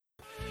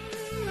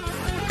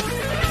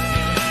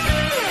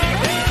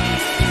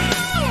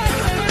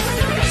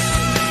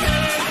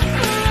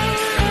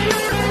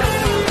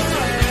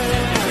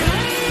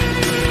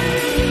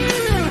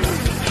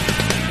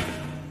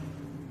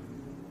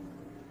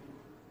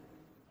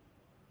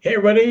Hey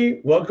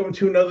everybody, welcome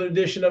to another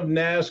edition of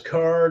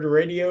NASCAR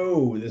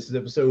Radio. This is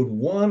episode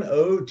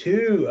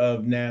 102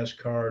 of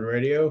NASCAR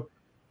Radio,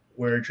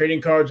 where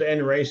trading cards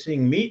and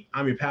racing meet.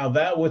 I'm your pal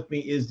Val. With me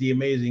is the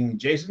amazing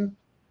Jason.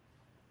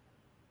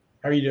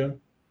 How are you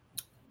doing?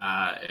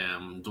 I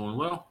am doing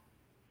well.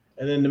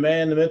 And then the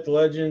man, the myth, the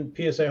legend,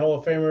 PSA Hall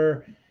of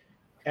Famer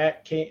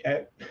at King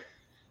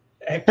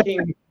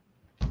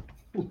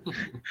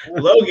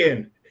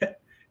Logan at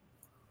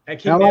How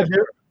King am I NASCAR.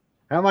 doing?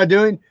 How am I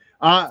doing?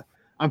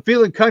 I'm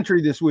feeling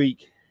country this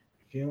week.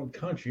 King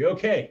Country.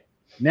 Okay.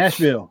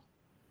 Nashville.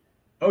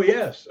 Oh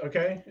yes.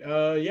 Okay.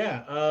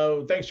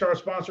 Yeah. Thanks to our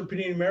sponsor,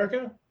 Panini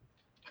America.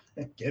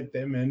 Get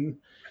them in.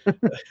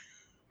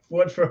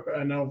 What for?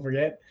 I don't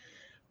forget.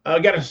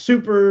 Got a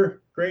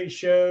super great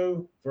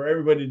show for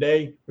everybody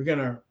today. We're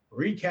gonna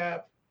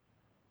recap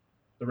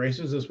the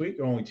races this week.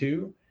 Only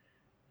two.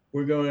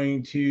 We're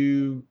going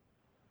to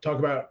talk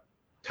about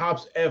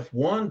Tops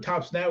F1,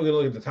 Tops Now. We're gonna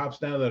look at the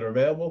Tops Now that are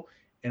available,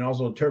 and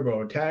also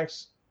Turbo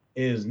Attacks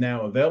is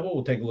now available.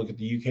 We'll take a look at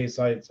the UK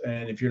sites,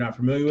 and if you're not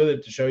familiar with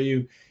it, to show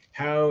you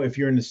how, if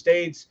you're in the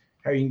States,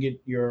 how you can get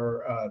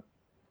your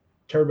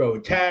Turbo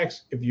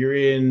Attacks. If you're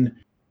in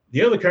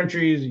the other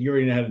countries, you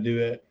already know how to do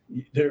it.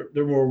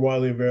 They're more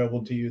widely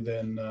available to you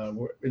than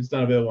it's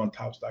not available on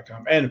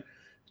tops.com. And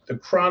the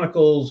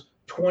Chronicles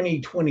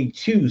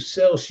 2022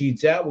 sell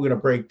sheets out. We're going to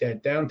break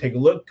that down, take a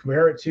look,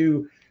 compare it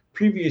to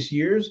previous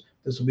years.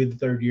 This will be the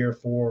third year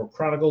for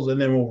Chronicles, and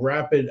then we'll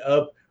wrap it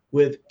up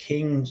with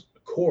King's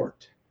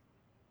Court.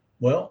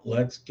 Well,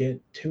 let's get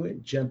to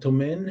it,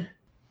 gentlemen.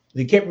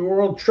 The Camping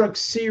World Truck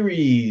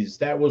Series,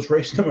 that was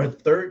race number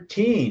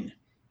 13.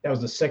 That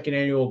was the second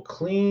annual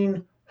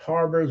Clean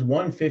Harbors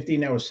 150,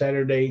 and that was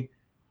Saturday,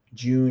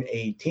 June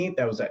 18th.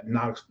 That was at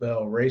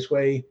Knoxville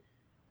Raceway.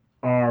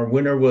 Our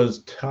winner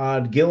was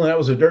Todd Gillen. That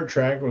was a dirt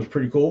track. It was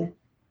pretty cool.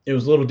 It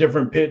was a little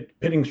different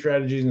pitting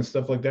strategies and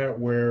stuff like that,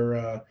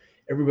 where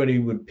everybody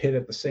would pit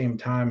at the same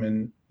time,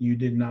 and you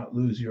did not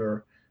lose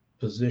your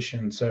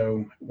position.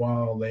 So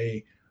while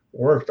they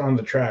worked on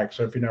the track,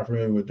 so if you're not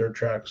familiar with dirt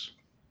tracks,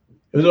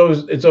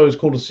 it's always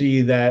cool to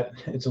see that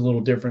it's a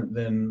little different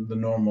than the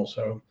normal.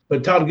 So,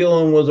 but Todd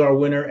Gillen was our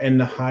winner, and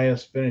the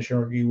highest finishing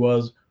rookie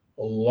was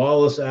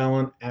Lawless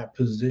Allen at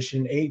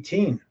position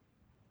 18.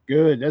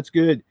 Good. That's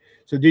good.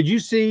 So, did you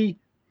see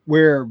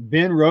where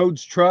Ben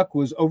Rhodes' truck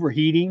was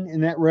overheating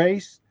in that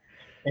race?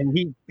 And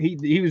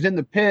he was in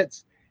the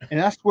pits,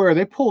 and I swear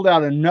they pulled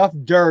out enough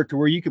dirt to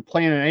where you could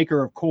plant an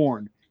acre of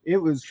corn. It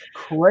was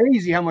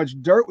crazy how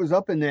much dirt was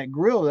up in that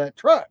grill of that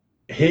truck.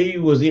 He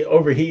was the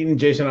overheating.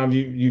 Jason,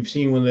 you've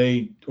seen when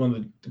the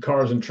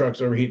cars and trucks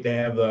overheat, they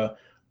have the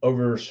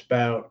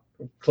overspout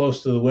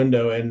close to the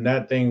window, and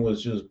that thing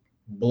was just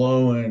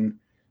blowing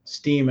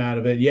steam out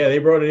of it. Yeah, they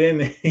brought it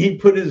in. He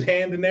put his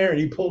hand in there and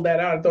he pulled that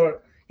out. I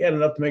thought he had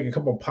enough to make a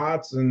couple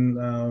pots and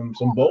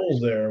some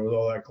bowls there with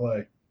all that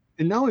clay.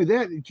 And not only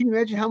that, can you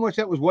imagine how much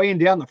that was weighing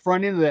down the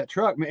front end of that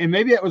truck? And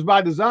maybe that was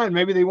by design.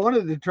 Maybe they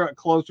wanted the truck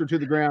closer to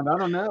the ground. I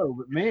don't know.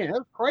 But man,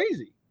 that's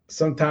crazy.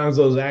 Sometimes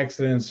those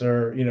accidents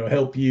are,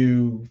 help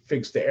you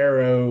fix the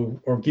arrow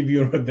or give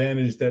you an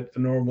advantage that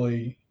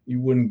normally you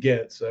wouldn't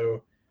get.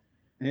 So,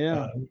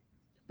 Yeah.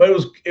 but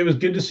it was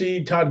good to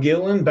see Todd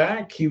Gillen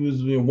back. He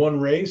was one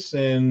race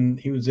and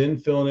he was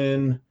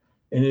filling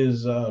in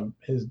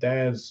his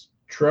dad's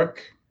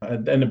truck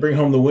and to bring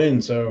home the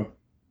win. So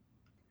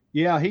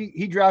Yeah,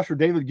 he drives for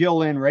David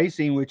Gilliland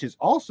Racing, which is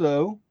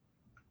also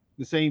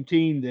the same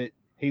team that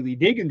Haley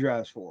Diggin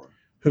drives for.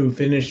 who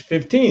finished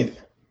 15th?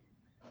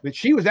 But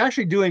she was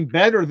actually doing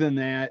better than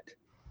that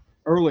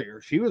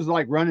earlier. She was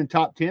like running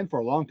top 10 for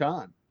a long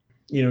time.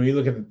 You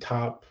look at the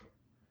top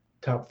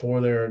four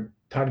there: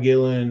 Todd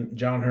Gillen,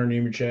 John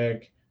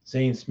Nemechek,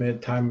 Zane Smith,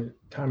 Ty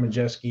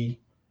Majeski.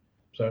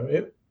 So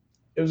it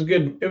was a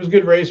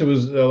good race. It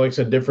was like I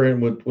said,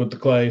 different with the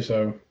clay.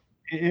 So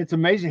And it's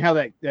amazing how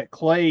that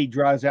clay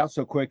dries out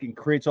so quick and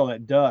creates all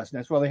that dust.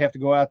 That's why they have to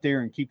go out there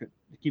and keep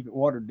it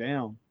watered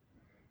down.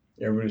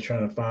 everybody's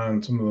trying to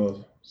find some of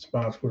those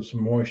spots with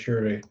some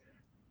moisture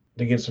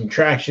to get some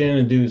traction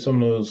and do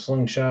some of those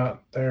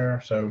slingshot there.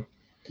 So,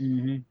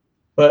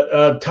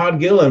 but Todd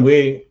Gillen,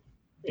 he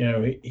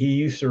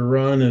used to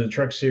run in the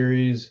truck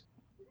series,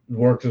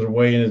 worked his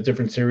way in a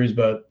different series,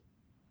 but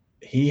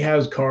he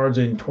has cards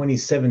in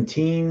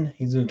 2017.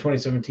 He's in the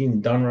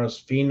 2017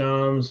 Donruss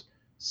Phenoms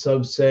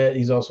subset.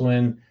 He's also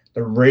in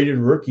the Rated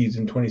Rookies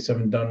in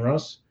 27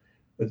 Donruss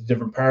with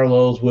different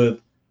parallels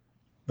with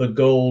the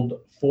gold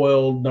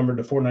foil numbered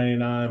to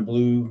 499,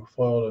 blue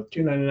foil to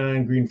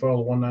 299, green foil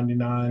to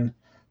 199,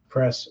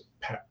 press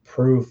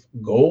proof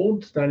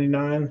gold to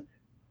 99,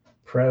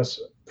 press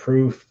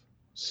proof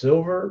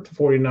silver to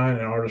 49,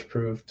 and artist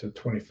proof to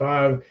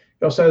 25.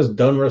 He also has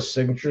Donruss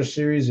Signature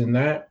Series in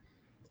that.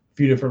 A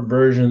few different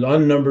versions,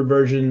 unnumbered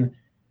version,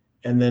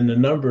 and then the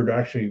numbered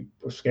actually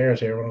scares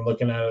here when I'm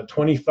looking at it.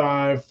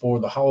 25 for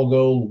the hollow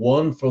gold,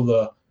 1 for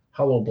the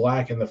hollow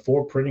black, and the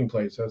 4 printing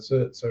plates. That's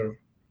it. So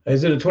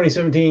is it a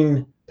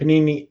 2017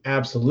 Panini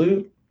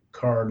Absolute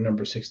card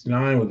number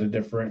 69 with the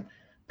different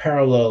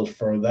parallels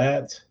for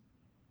that?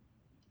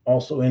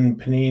 also in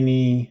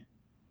Panini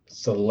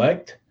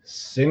Select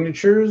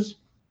Signatures,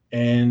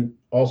 and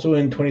also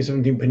in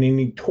 2017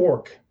 Panini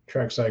Torque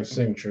Trackside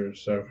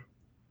Signatures. So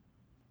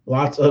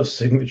lots of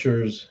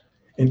signatures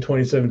in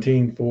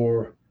 2017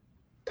 for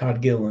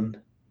Todd Gilliland.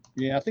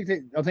 Yeah, I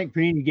think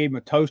Panini gave him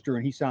a toaster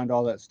and he signed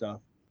all that stuff.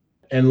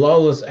 And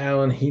Lawless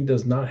Allen, he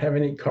does not have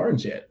any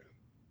cards yet.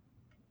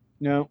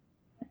 No,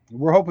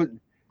 we're hoping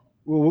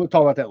we'll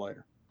talk about that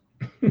later.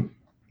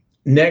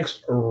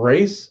 Next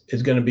race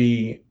is going to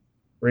be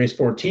race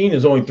 14.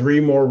 There's only 3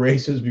 more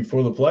races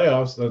before the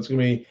playoffs. That's going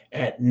to be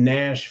at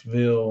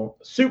Nashville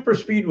Super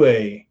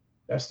Speedway.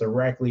 That's the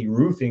Rackley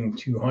Roofing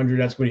 200.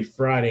 That's going to be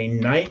Friday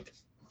night,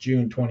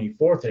 June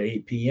 24th at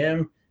 8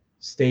 p.m.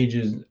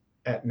 Stages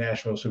at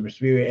Nashville Super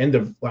Speedway. End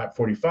of lap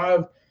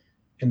 45,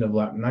 end of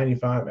lap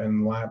 95,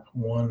 and lap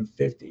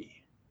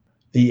 150.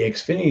 The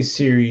Xfinity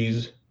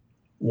Series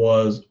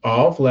was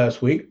off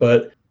last week,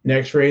 but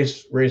next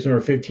race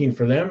number 15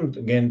 for them.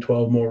 Again,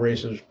 12 more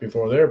races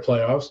before their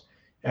playoffs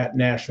at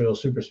Nashville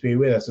Super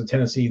Speedway. That's the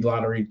Tennessee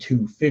Lottery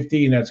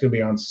 250, and that's going to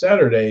be on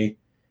Saturday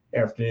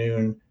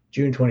afternoon,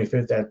 June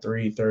 25th at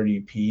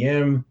 3:30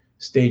 p.m.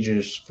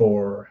 Stages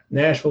for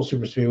Nashville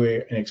Super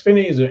Speedway and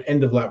Xfinity is an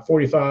end of lap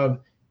 45,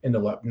 end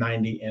of lap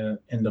 90, and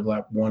end of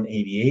lap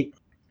 188.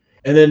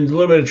 And then a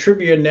little bit of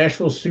trivia.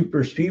 Nashville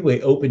Super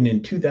Speedway opened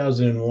in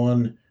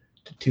 2001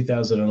 to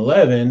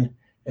 2011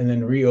 and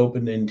then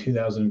reopened in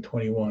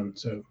 2021.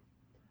 So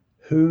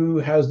who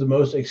has the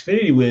most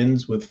Xfinity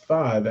wins with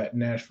 5 at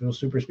Nashville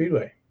Super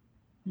Speedway?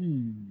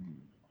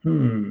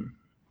 We'll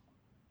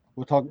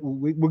talk.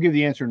 We'll give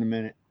the answer in a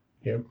minute.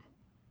 Yep.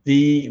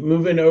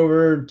 Moving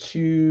over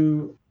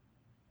to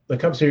the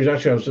Cup Series.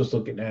 Actually, I was just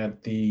looking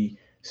at the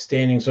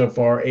standing so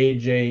far.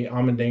 AJ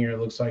Allmendinger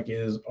looks like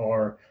is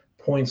our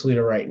points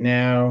leader right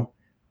now,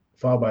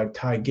 followed by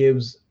Ty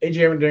Gibbs. AJ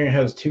Allmendinger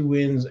has 2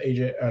 wins.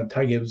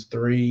 Ty Gibbs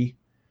 3.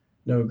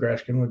 Noah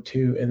Grashkin with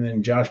 2, and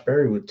then Josh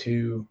Berry with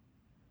 2.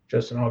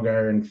 Justin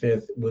Allgaier in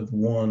 5th with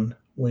 1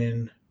 win,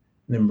 and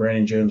then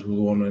Brandon Jones with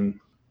 1 win.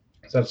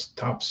 So that's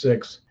top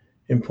 6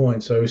 in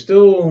points. So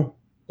still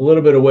a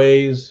little bit of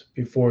ways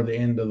before the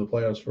end of the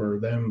playoffs for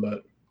them,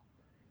 but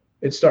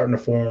it's starting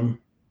to form.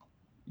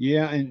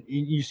 Yeah, and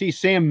you see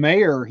Sam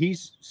Mayer,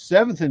 he's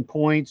 7th in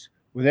points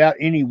without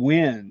any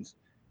wins,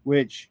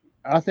 which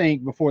I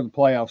think before the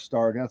playoffs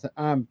start,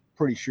 I'm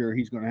pretty sure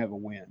he's going to have a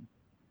win.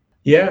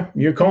 Yeah,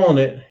 you're calling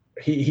it.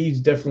 He's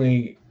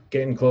definitely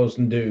getting close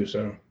and due.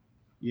 So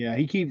yeah,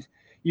 you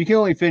can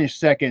only finish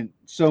second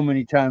so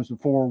many times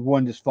before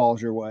one just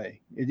falls your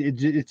way.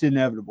 It's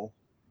inevitable.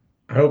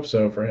 I hope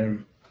so for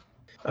him.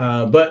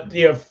 But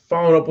yeah,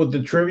 following up with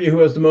the trivia, who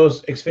has the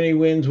most Xfinity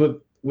wins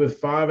with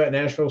 5 at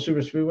Nashville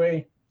Super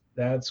Speedway?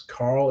 That's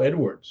Carl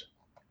Edwards.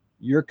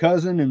 Your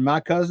cousin and my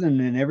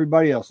cousin and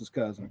everybody else's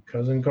cousin.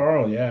 Cousin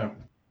Carl, yeah.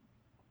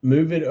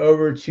 Moving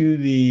over to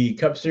the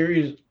Cup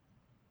Series,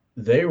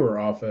 they were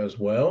off as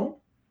well.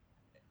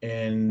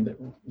 And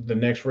the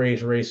next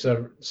race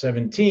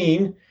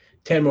 17,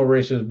 10 more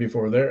races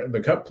before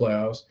the Cup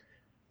playoffs,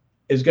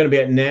 is going to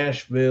be at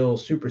Nashville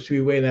Super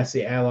Speedway. And that's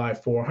the Ally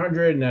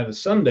 400. And that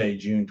is Sunday,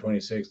 June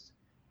 26th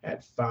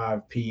at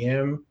 5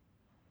 p.m.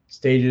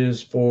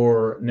 Stages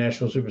for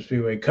Nashville Super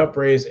Speedway Cup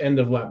race, end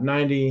of lap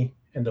 90,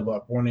 end of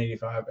lap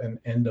 185, and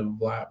end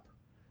of lap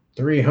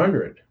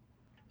 300.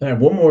 I have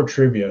one more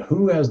trivia.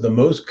 Who has the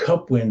most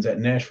Cup wins at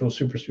Nashville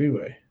Super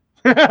Speedway?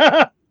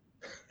 Good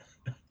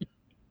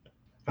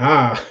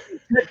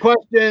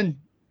question.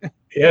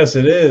 Yes,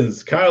 it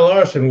is. Kyle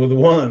Larson with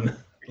 1.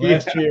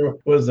 Last year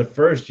was the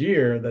first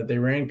year that they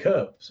ran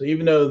Cup. So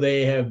even though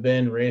they have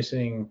been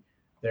racing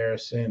there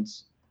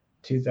since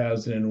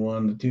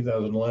 2001 to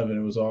 2011,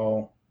 it was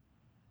all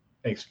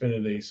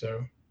Xfinity.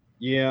 So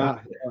yeah,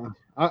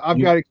 I've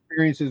got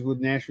experiences with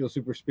Nashville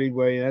Super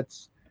Speedway.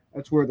 That's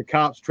where the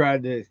cops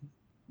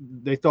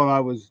they thought I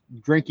was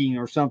drinking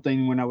or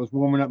something when I was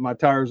warming up my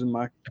tires in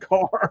my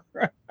car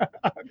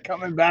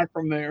coming back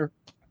from there.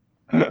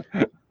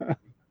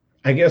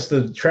 I guess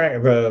the track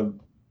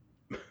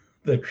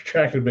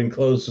had been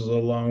closed so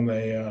long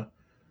they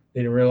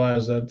didn't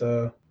realize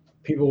that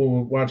people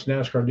who watch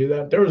NASCAR do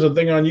that. There was a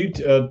thing on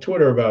YouTube,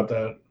 Twitter about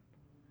that.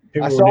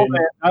 I saw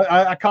that.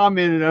 I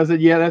commented. I said,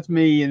 "Yeah, that's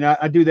me," and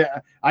I do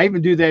that. I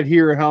even do that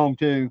here at home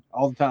too,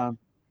 all the time.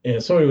 Yeah,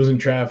 somebody was in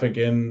traffic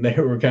and they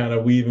were kind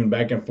of weaving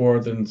back and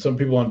forth, and some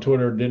people on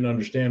Twitter didn't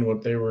understand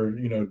what they were,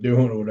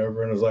 doing or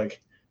whatever, and it was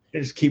like,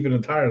 they're just keeping the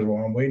tires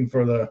warm, I'm waiting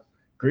for the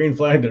green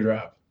flag to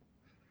drop.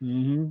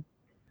 Mm-hmm.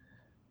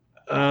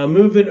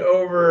 Moving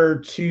over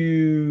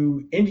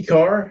to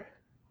IndyCar,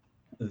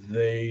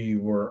 they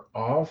were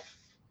off.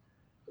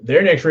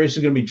 Their next race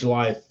is going to be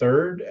July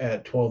 3rd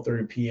at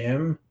 12:30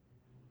 p.m.,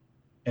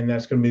 and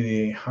that's going to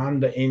be the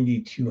Honda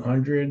Indy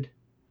 200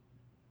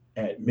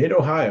 at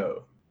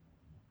Mid-Ohio.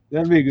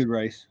 That'd be a good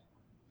race.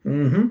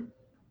 Mm-hmm.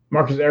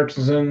 Marcus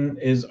Ericsson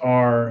is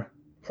our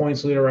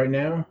points leader right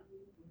now,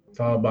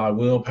 followed by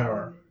Will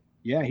Power.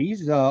 Yeah,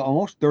 he's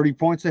almost 30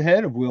 points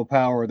ahead of Will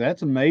Power.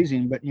 That's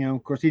amazing. But,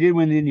 of course, he did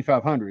win the Indy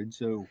 500.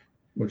 So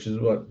which is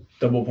what,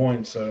 double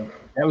points. So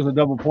That was a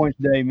double points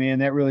day, man.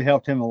 That really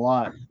helped him a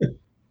lot.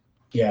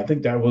 yeah, I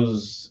think that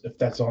was, if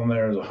that's on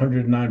there, is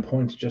 109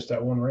 points just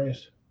that one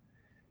race.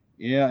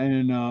 Yeah,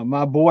 and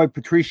my boy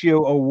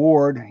Patricio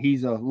O'Ward,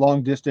 he's a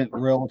long distant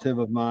relative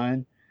of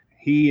mine.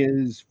 He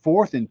is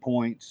fourth in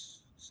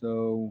points,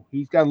 so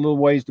he's got a little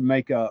ways to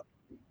make up.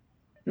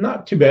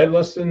 Not too bad,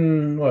 less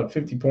than what,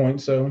 50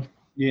 points. So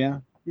Yeah,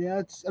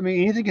 it's. I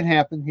mean, anything can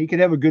happen. He could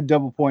have a good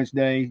double points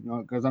day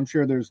because I'm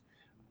sure there's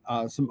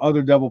some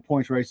other double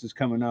points races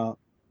coming up.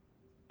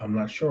 I'm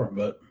not sure,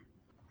 but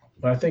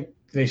I think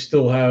they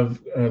still have.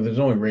 There's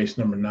only race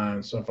number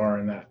 9 so far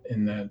in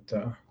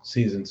that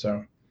season.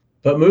 So,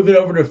 but moving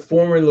over to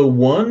Formula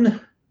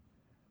One,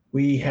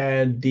 we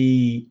had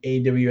the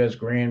AWS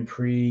Grand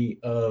Prix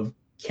of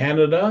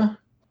Canada.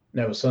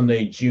 That was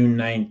Sunday, June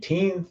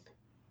 19th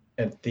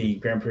at the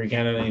Grand Prix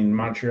Canada in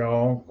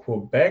Montreal,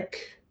 Quebec.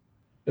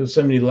 It was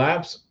 70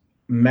 laps.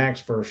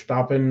 Max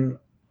Verstappen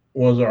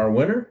was our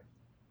winner.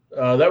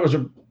 That was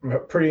a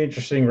pretty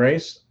interesting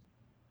race.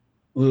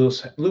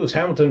 Lewis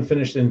Hamilton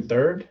finished in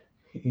third.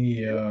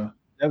 That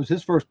was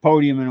his first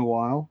podium in a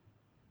while.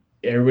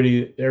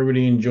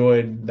 Everybody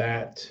enjoyed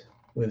that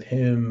with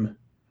him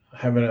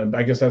having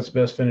I guess that's the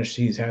best finish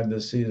he's had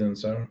this season.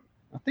 So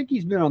I think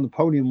he's been on the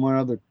podium one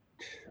other,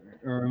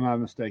 or am I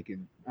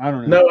mistaken? I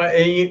don't know. No,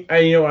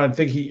 I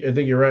think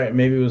you're right.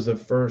 Maybe it was the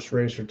first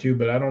race or two,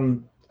 but I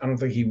don't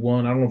think he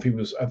won. I don't know if he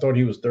was. I thought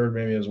he was third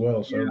maybe as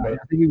well. So, yeah, I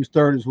think he was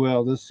third as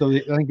well. I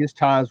think this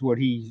ties what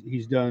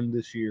he's done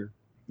this year.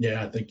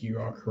 Yeah, I think you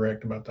are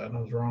correct about that. I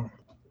was wrong.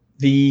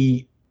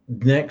 The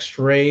next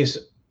race,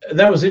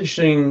 that was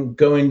interesting,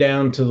 going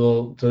down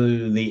to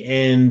the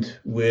end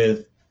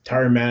with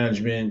tire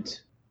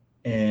management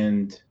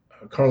and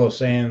Carlos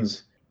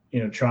Sainz,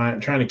 trying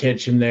to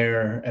catch him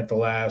there at the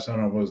last, I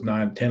don't know if it was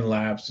 9-10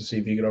 laps to see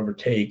if he could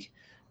overtake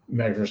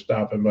Max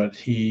Verstappen, but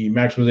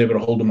Max was able to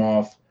hold him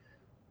off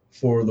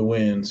for the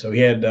win. So he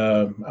had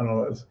I don't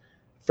know,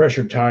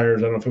 fresher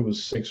tires. I don't know if it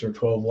was 6 or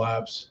 12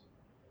 laps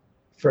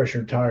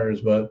fresher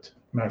tires, but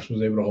Max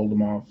was able to hold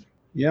him off.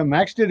 Yeah,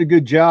 Max did a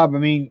good job. I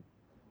mean,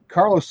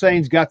 Carlos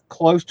Sainz got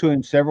close to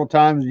him several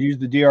times and used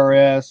the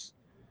DRS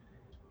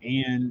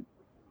and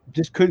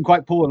just couldn't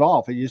quite pull it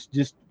off. It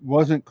just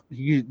wasn't.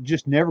 He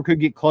just never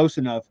could get close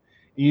enough.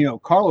 And,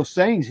 Carlos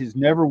Sainz has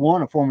never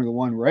won a Formula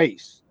One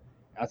race.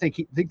 I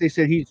think they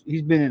said he's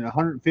been in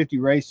 150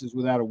 races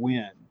without a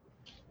win,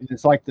 and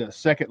it's like the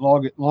second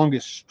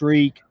longest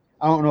streak.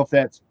 I don't know if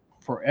that's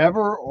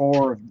forever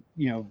or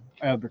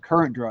of the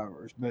current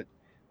drivers, but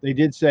they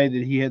did say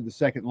that he had the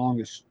second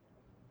longest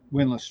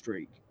winless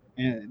streak,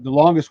 and the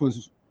longest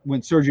was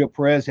when Sergio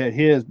Perez had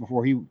his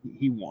before he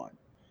won.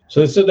 So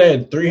they said they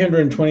had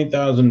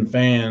 320,000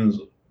 fans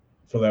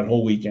for that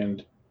whole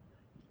weekend.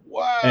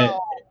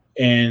 Wow!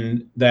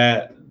 And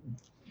that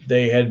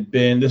they had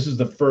been. This is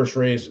the first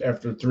race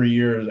after 3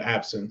 years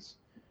absence.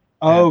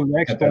 Oh,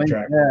 that explains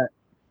that.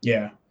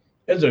 Yeah,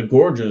 it's a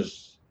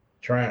gorgeous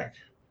track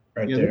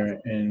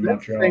there in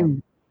Montreal.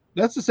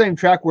 That's the same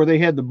track where they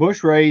had the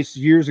Busch race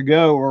years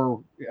ago,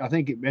 or I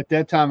think at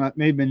that time it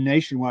may have been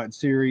Nationwide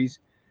Series,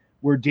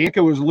 where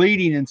Danica was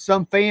leading and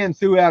some fan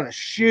threw out a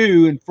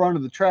shoe in front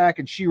of the track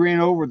and she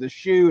ran over the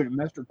shoe and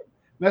it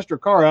messed her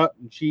car up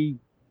and she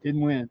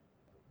didn't win.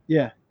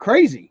 Yeah,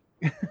 crazy.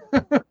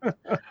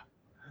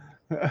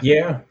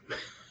 Yeah,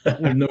 I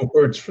have no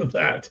words for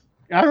that.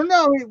 I don't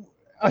know.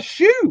 A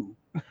shoe.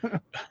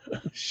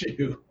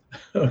 Shoe.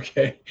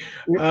 Okay.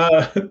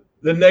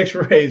 The next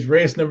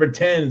race number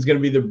 10, is going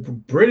to be the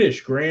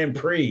British Grand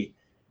Prix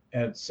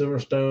at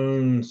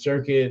Silverstone,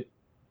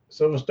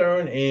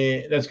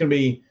 and that's going to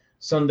be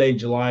Sunday,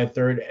 July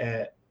 3rd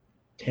at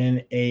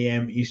 10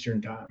 a.m.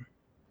 Eastern time.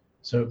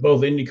 So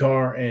both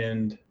IndyCar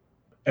and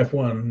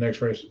F1 next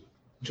race,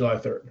 July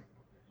 3rd.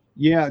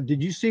 Yeah.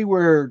 Did you see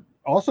where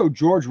also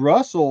George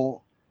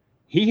Russell,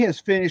 he has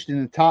finished in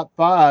the top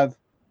 5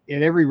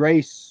 at every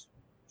race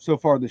so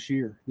far this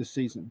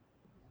season.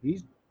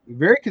 He's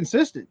very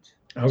consistent.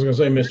 I was going to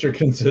say Mr.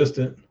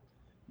 Consistent. I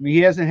mean,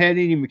 he hasn't had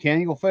any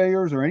mechanical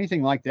failures or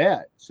anything like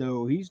that.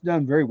 So he's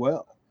done very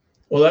well.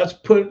 Well, that's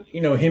put,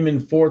 him in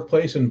 4th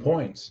place in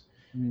points.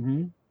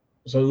 Mm-hmm.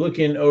 So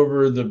looking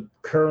over the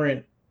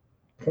current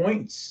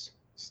points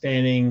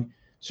standing,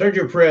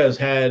 Sergio Perez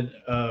had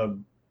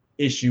an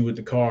issue with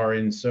the car,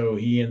 and so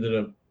he ended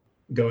up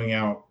going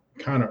out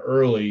kind of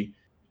early,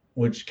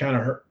 which kind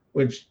of hurt.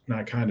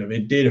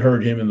 It did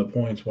hurt him in the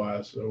points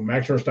wise. So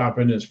Max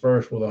Verstappen is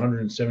first with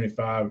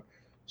 175.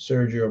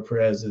 Sergio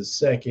Perez is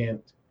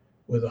second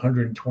with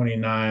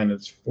 129.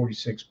 It's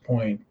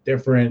 46-point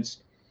difference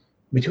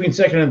between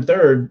second and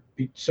third.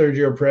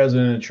 Sergio Perez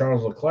and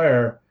Charles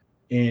Leclerc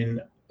in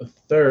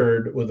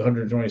third with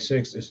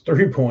 126 is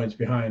 3 points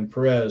behind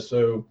Perez.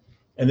 So,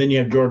 and then you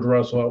have George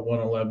Russell at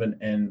 111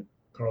 and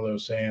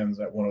Carlos Sainz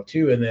at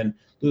 102, and then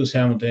Lewis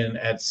Hamilton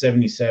at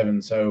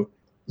 77. So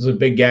there's a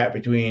big gap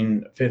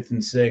between 5th and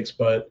 6th,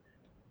 but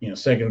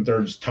second and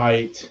third's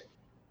tight,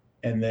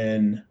 and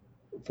then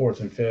 4th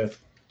and 5th.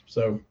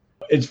 So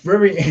it's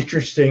very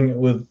interesting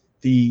with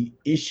the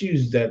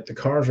issues that the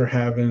cars are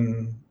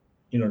having,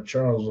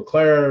 Charles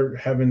Leclerc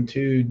having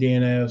 2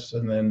 DNFs,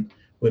 and then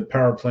with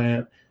power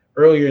plant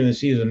earlier in the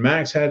season,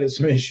 Max had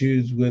some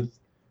issues with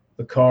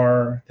the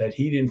car that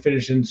he didn't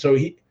finish. And so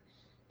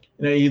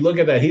you look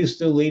at that, he's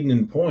still leading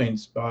in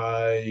points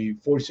by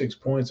 46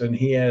 points, and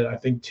he had, I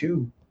think,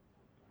 two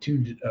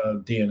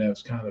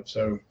DNFs kind of.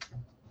 So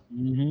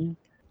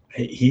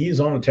he's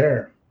on a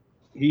tear.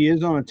 He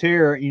is on a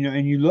tear,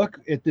 and you look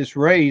at this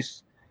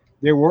race,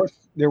 there were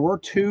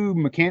 2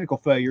 mechanical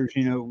failures.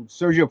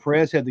 Sergio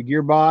Perez had the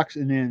gearbox,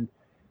 and then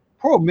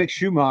poor old Mick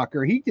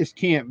Schumacher, he just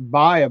can't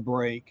buy a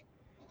break.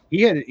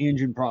 He had an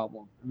engine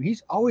problem. I mean,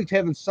 he's always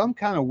having some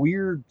kind of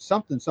weird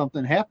something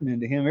happening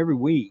to him every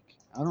week.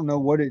 I don't know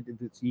what if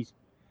he's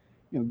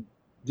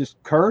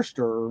just cursed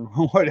or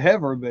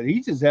whatever, but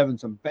he's just having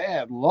some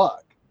bad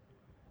luck.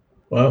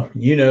 Well,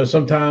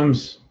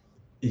 sometimes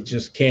you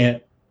just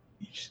can't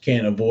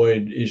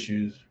avoid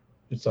issues.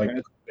 It's like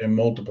it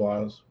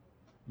multiplies.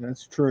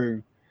 That's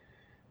true.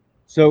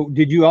 So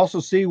did you also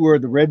see where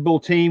the Red Bull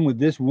team with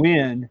this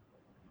win,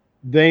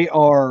 they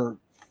are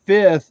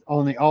 5th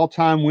on the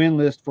all-time win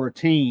list for a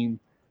team.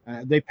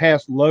 They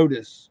passed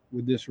Lotus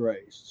with this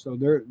race. So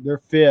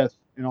they're 5th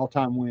in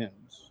all-time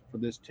wins for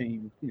this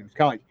team. It's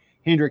kind of like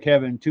Hendrick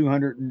having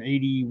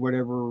 280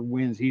 whatever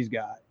wins he's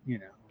got,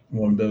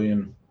 1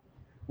 billion.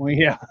 Well,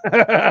 yeah.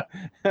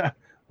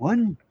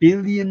 $1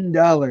 billion.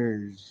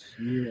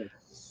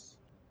 Yes.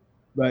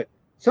 But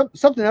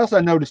something else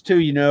I noticed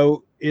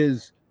too,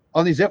 is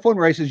on these F1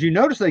 races, you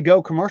notice they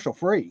go commercial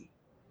free,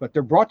 but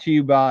they're brought to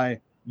you by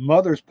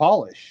Mother's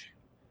Polish.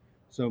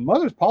 So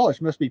Mother's Polish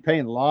must be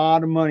paying a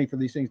lot of money for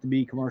these things to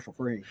be commercial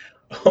free.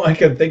 All I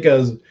can think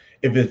of,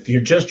 if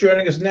you're just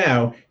joining us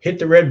now, hit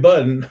the red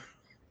button.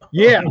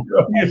 Yeah,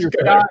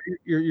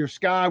 your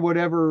Sky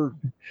whatever.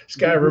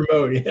 Sky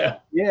remote, yeah.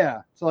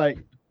 Yeah, it's like,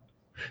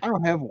 I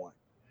don't have one.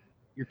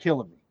 You're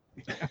killing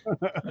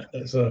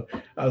me. So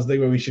I was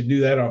thinking we should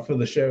do that for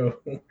the show.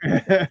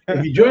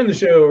 If you join the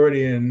show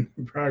already in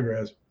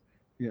progress,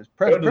 yes,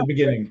 go to the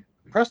beginning.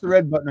 Press the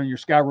red button on your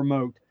Sky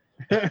remote.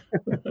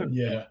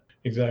 Yeah,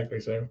 exactly.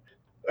 So,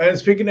 and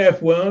speaking of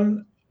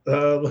F1,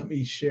 let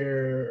me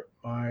share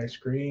my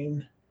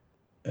screen.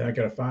 I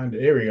gotta find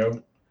it. Here we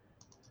go.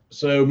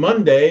 So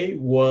Monday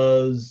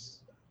was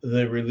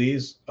the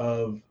release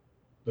of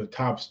the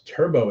Topps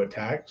Turbo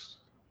Attacks.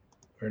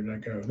 Where did I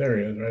go? There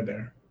it is, right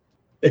there.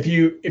 If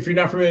you're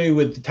not familiar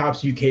with the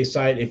Topps UK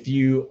site, if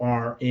you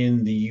are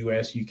in the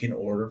US, you can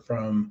order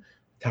from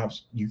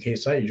Topps UK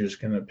site. You're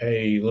just going to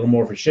pay a little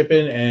more for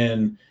shipping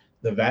and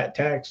the VAT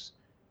tax.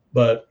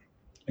 But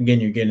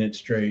again, you're getting it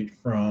straight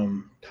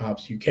from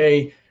Topps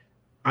UK.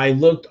 I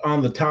looked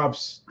on the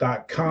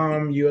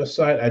Topps.com US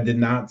site. I did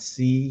not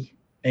see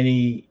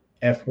any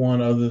F1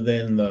 other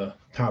than the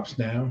Topps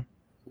Now.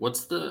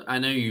 I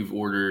know you've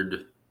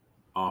ordered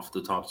off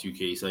the Topps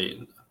UK site.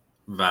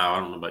 Val, I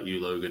don't know about you,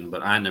 Logan,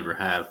 but I never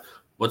have.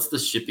 What's the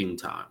shipping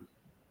time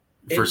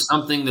for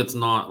something that's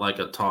not like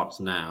a Topps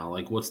Now?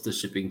 Like, what's the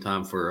shipping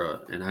time for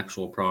an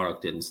actual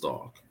product in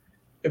stock?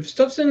 If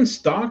stuff's in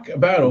stock,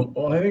 about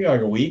I think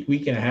like a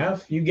week and a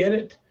half, you get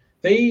it.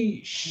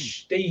 They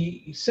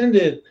send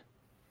it.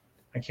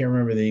 I can't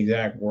remember the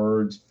exact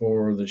words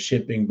for the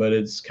shipping, but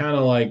it's kind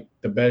of like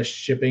the best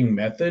shipping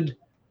method,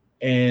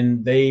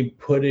 and they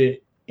put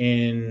it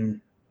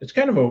in. It's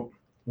kind of a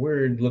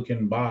weird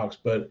looking box,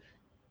 but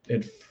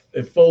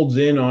it folds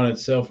in on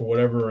itself or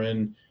whatever.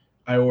 And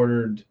I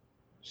ordered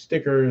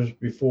stickers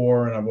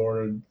before, and I've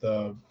ordered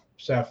the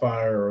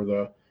Sapphire or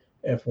the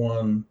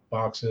F1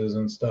 boxes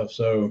and stuff.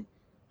 So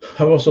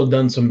I've also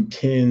done some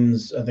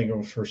tins, I think it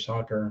was for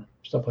soccer,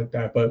 stuff like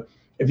that. But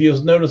if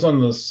you'll notice on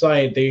the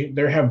site, they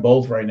have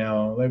both right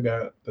now. They've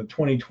got the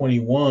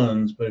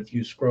 2021s, but if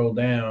you scroll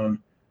down,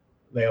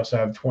 they also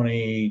have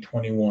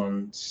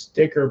 2021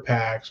 sticker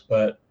packs.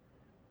 But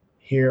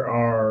here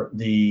are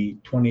the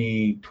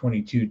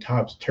 2022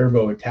 Topps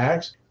Turbo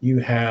Attacks. You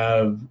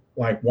have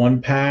like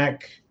one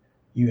pack,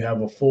 you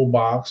have a full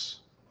box.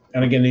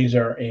 And again, these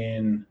are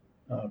in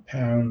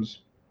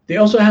pounds. They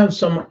also have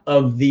some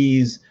of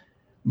these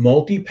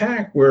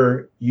multi-pack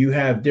where you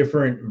have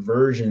different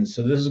versions.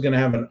 So this is going to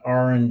have an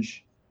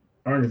orange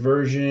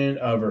version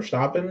of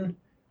Verstappen.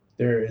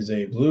 There is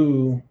a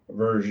blue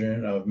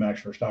version of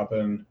Max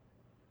Verstappen.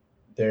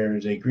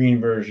 There's a green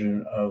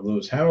version of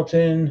Lewis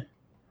Hamilton.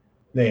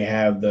 They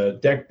have the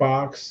deck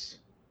box,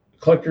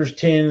 collector's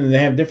tin, and they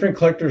have different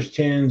collector's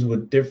tins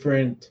with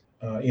different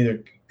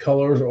either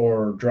colors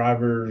or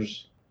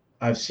drivers.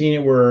 I've seen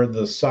it where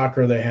the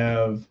soccer, they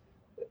have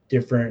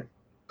different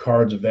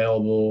cards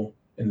available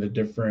in the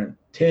different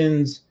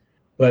tins.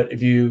 But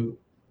if you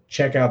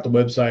check out the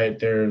website,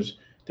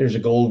 there's a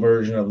gold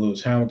version of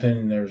Lewis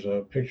Hamilton. There's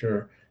a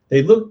picture.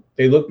 They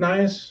look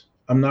nice.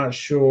 I'm not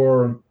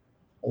sure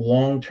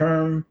long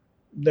term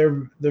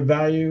their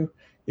value.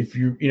 If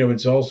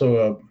it's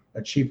also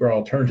a cheaper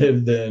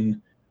alternative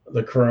than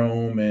the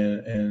Chrome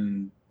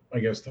and I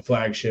guess the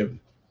flagship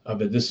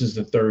of it. This is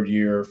the third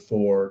year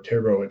for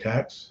Turbo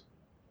Attacks.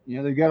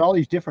 They've got all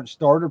these different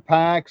starter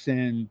packs,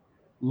 and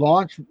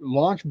launch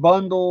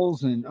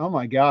bundles, and oh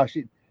my gosh,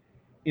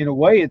 in a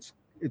way, it's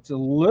a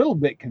little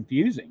bit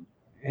confusing.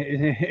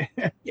 Yeah,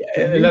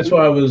 and that's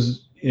why I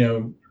was,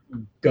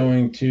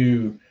 going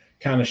to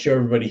kind of show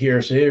everybody here.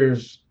 So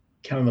here's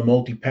kind of the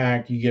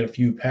multi-pack. You get a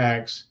few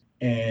packs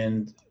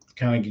and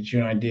kind of get you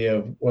an idea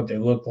of what they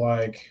look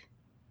like.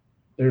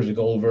 There's a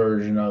gold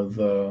version of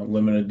the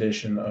limited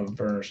edition of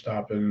Werner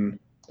Stappen,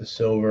 the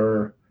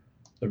silver,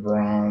 the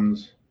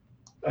bronze.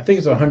 I think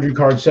it's a 100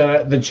 card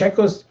set. The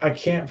checklist, I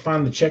can't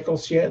find the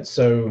checklist yet.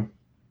 So,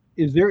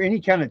 is there any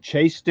kind of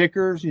chase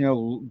stickers?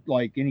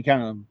 Like any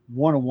kind of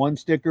 1-on-1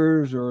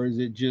 stickers, or is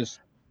it just?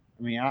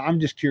 I mean, I'm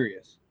just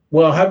curious.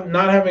 Well,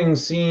 not having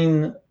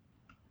seen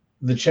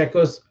the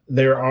checklist,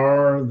 there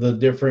are the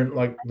different,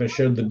 like they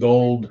showed the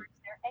gold. Is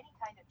there any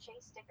kind of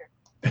chase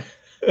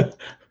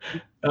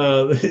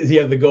sticker?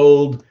 Yeah, the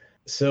gold,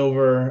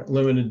 silver,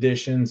 limited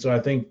edition. So I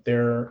think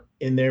they're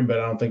in there, but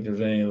I don't think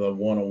there's any of the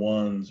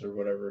 1-on-1s or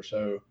whatever.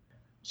 So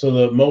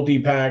the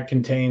multi-pack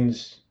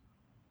contains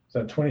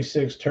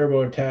 26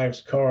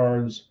 TurboTax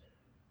cards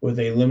with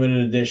a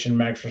limited edition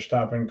Max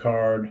Verstappen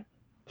card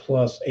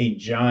plus a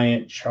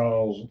giant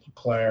Charles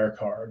Leclerc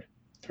card.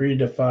 3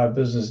 to 5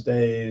 business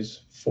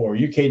days for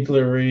UK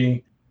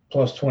delivery,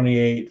 plus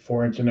 28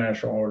 for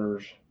international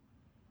orders.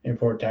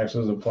 Import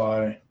taxes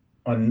apply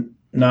on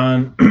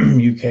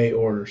non-UK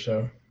orders.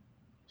 So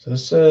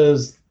this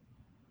says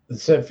the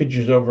set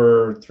features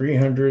over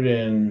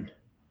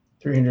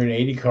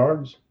 380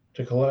 cards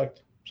to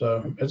collect.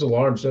 So it's a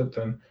large set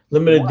then.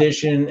 Limited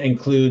edition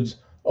includes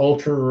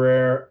ultra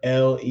rare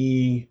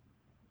LE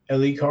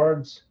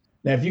cards.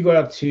 Now, if you go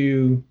out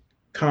to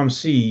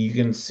ComC, you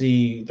can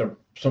see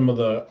some of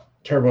the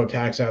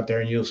TurboTax out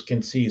there, and you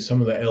can see some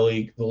of the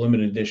the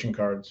limited edition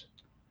cards.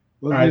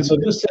 All right, so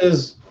this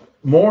says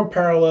more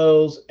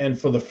parallels,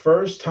 and for the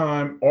first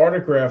time,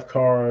 autograph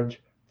cards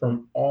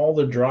from all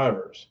the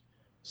drivers.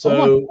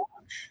 So,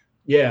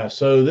 yeah,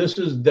 so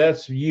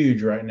that's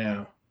huge right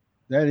now.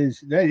 That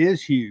is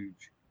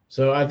huge.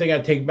 So I think I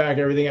take back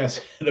everything I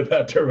said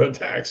about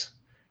TurboTax.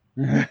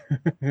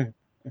 It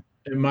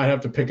might have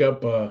to pick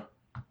up a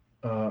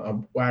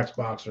wax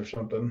box or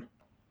something.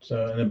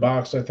 So, and the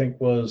box I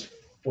think was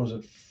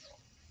it?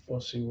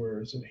 Let's see,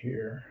 where is it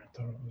here? I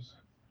thought it was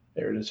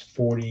there. It is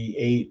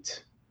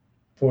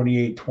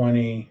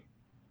 48.20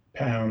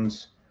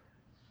 pounds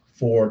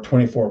for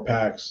 24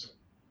 packs,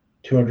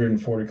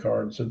 240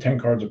 cards. So 10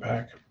 cards a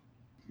pack.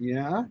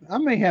 Yeah, I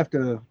may have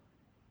to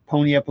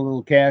pony up a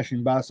little cash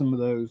and buy some of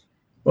those.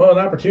 Well,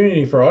 an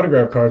opportunity for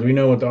autograph cards. We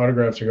know what the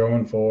autographs are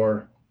going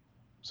for.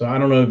 So I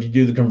don't know if you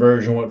do the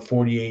conversion, what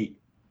 48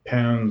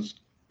 pounds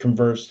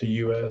converts to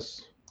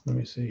US. Let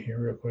me see here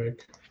real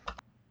quick.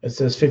 It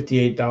says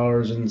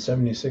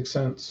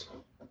 $58.76.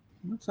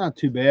 That's not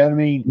too bad. I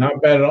mean,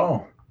 not bad at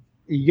all.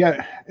 You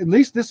got, at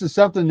least this is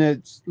something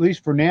that's, at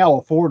least for now,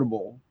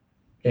 affordable.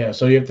 Yeah,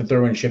 so you have to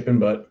throw in shipping,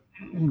 but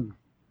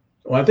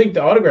well, I think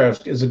the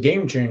autographs is a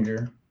game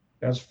changer.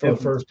 That's for the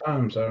first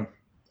time. So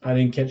I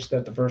didn't catch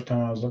that the first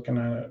time I was looking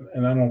at it,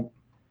 and I don't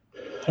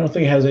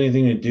think it has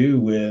anything to do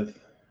with.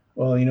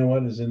 Well, you know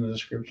what is in the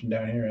description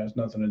down here? It has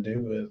nothing to do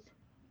with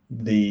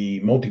the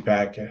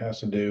multi-pack. It has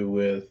to do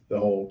with the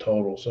whole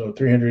total. So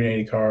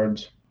 380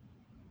 cards.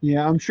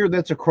 Yeah, I'm sure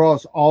that's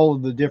across all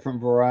of the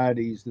different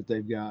varieties that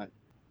they've got.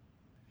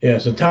 Yeah,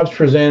 so Topps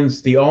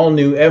presents the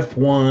all-new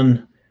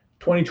F1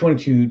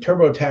 2022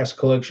 TurboTax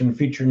collection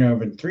featuring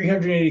over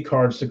 380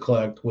 cards to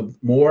collect with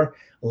more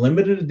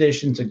limited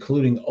editions,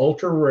 including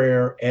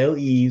ultra-rare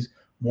LEs,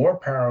 more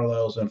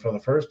parallels, and for the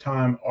first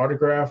time,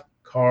 autograph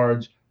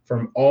cards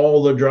from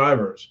all the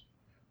drivers,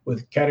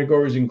 with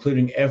categories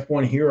including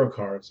F1 Hero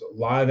cards,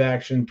 live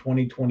action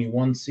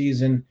 2021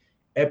 season,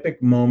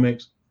 epic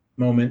moments,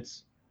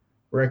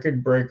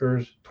 record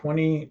breakers,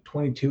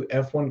 2022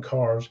 F1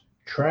 cars,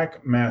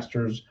 track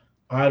masters,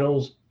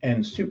 idols,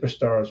 and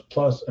superstars,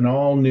 plus an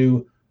all-new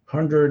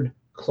 100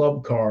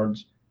 club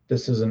cards.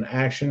 This is an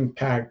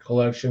action-packed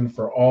collection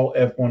for all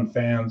F1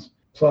 fans.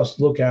 Plus,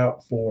 look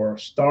out for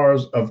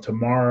Stars of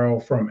Tomorrow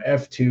from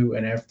F2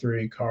 and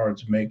F3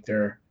 cards make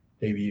their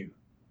debut.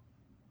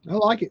 I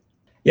like it.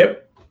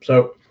 Yep.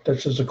 So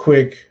that's just a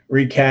quick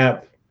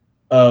recap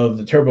of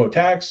the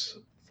TurboTax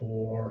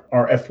for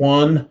our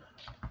F1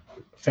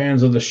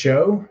 fans of the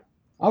show.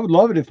 I would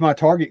love it if my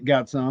Target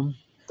got some.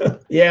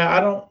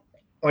 Yeah,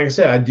 like I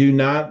said, I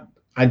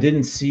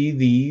didn't see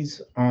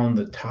these on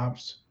the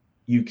Topps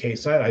UK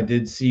site. I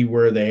did see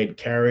where they had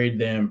carried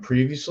them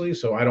previously.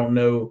 So I don't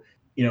know,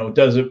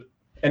 does it,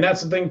 and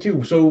that's the thing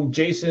too. So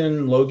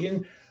Jason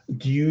Logan,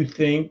 do you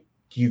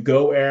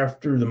go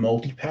after the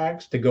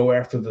multi-packs to go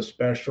after the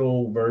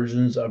special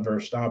versions of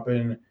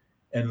Verstappen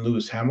and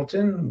Lewis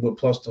Hamilton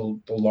plus the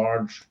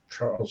large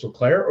Charles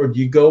Leclerc, or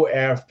do you go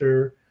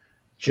after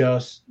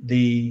just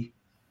the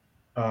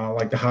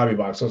like the hobby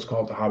box? Let's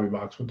call it the hobby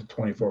box with the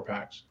 24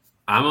 packs.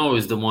 I'm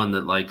always the one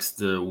that likes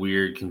the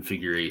weird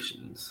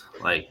configurations.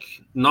 Like,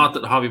 not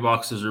that hobby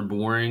boxes are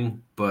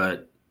boring,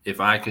 but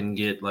if I can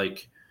get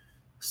like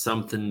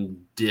something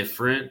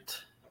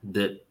different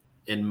that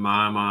in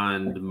my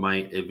mind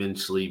might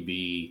eventually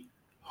be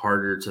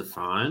harder to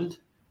find,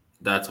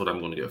 that's what I'm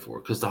going to go for.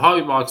 Because the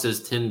hobby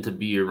boxes tend to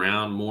be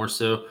around more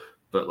so,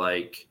 but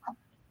like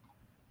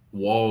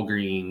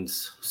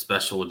Walgreens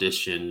special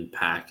edition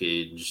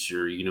package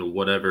or,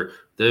 whatever,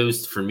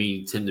 those for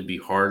me tend to be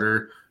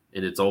harder.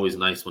 And it's always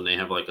nice when they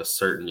have like a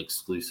certain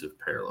exclusive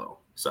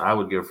parallel. So I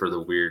would go for the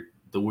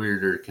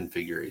weirder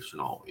configuration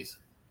always.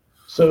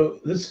 So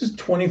this is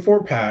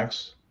 24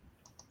 packs,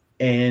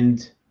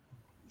 and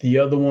the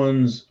other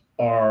ones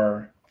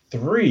are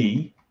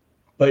 3,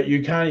 but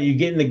you're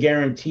getting the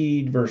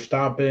guaranteed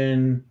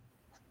Verstappen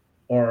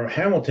or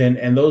Hamilton,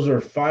 and those are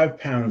 5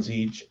 pounds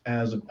each,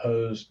 as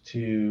opposed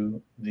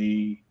to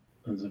the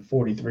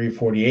 43,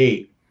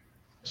 48.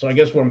 So I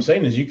guess what I'm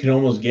saying is you can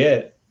almost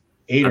get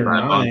 8 or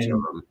 9.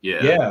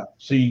 Yeah.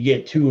 So you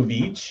get 2 of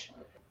each,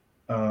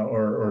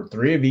 or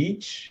 3 of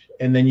each,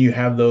 and then you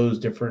have those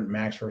different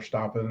Max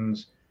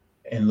Verstappens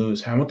and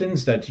Lewis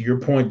Hamiltons. That, to your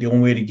point, the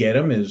only way to get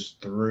them is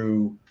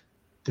through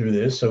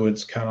this. So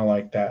it's kind of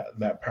like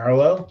that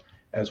parallel,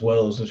 as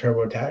well as the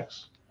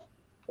TurboTax.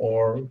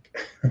 Or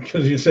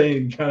because you're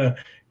saying kind of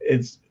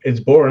it's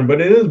boring,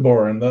 but it is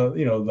boring.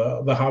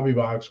 The hobby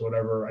box,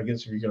 whatever. I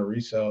guess if you're going to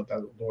resell it,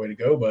 that's the way to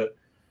go. But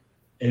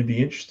it'd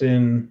be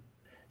interesting.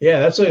 Yeah,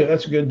 that's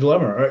a good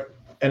dilemma, right?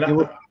 And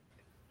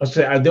I'll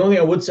say the only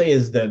thing I would say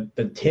is that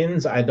the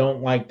tins. I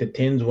don't like the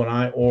tins. When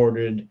I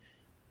ordered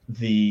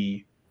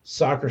the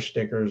soccer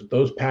stickers,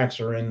 those packs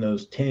are in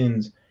those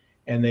tins,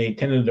 and they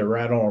tended to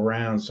rattle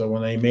around. So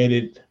when they made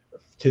it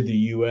to the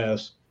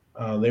U.S.,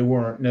 they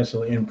weren't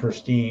necessarily in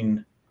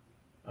pristine.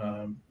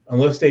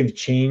 Unless they've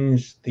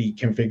changed the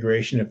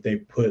configuration, if they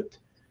put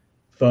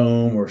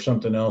foam or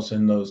something else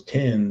in those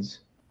tins,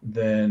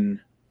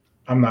 then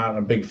I'm not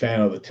a big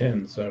fan of the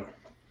tins. So,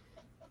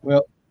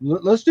 well,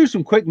 let's do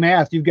some quick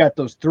math. You've got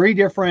those 3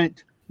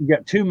 different. You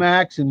got 2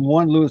 Max and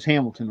 1 Lewis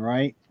Hamilton,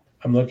 right?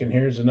 I'm looking.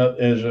 There's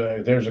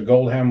a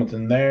gold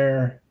Hamilton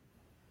there.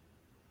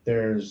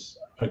 There's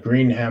a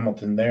green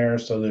Hamilton there.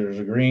 So there's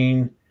a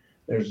green.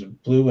 There's a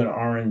blue and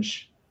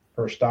orange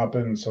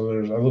Verstappen. So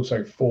it looks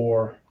like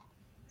four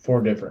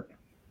different.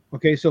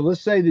 Okay, so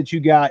let's say that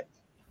you got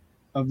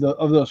of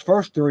those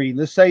first 3.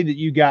 Let's say that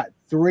you got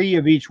 3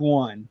 of each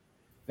one.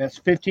 That's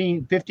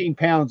 15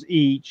 pounds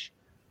each,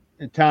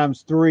 and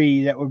times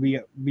 3. That would be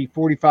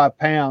 45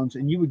 pounds,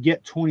 and you would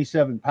get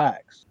 27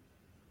 packs,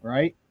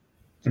 right?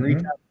 3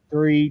 times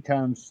 3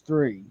 times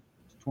 3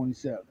 is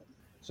 27.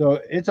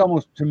 So it's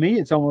almost, to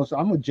me,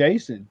 I'm with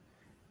Jason.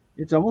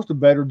 It's almost a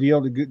better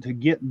deal to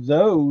get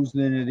those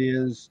than it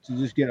is to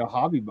just get a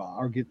hobby box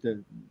or get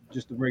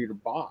just the regular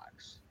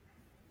box.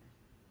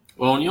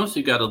 Well, and you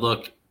also got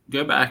to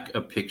go back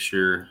a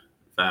picture,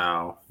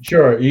 Val.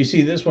 Sure. You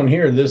see this one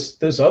here,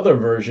 this other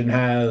version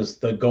has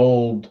the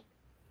gold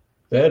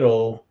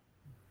Vettel,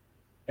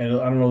 and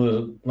I don't know,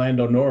 the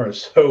Lando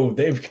Norris. So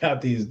they've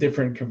got these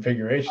different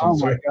configurations. Oh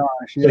my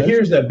gosh. So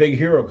here's that big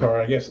hero car.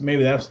 I guess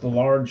maybe that's the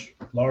large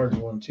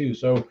one too.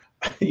 So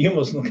you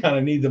almost kind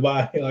of need to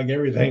buy like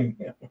everything.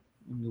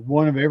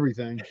 One of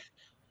everything.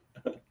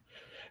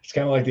 It's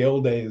kind of like the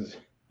old days.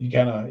 You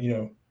kind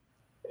of,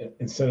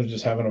 instead of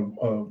just having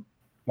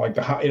have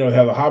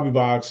a hobby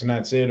box and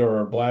that's it,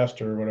 or a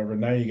blaster or whatever.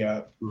 Now you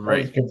got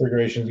right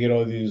configurations, get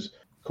all these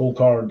cool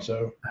cards.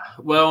 So,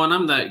 well, and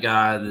I'm that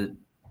guy that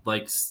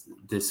likes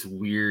this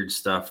weird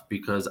stuff,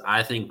 because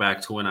I think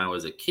back to when I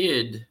was a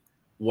kid,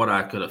 what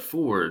I could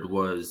afford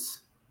was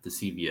the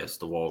CVS,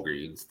 the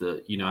Walgreens,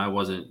 I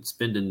wasn't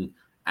spending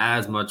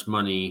as much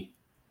money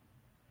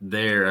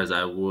there as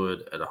I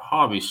would at a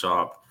hobby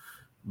shop.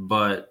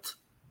 But,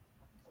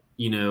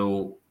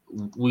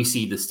 we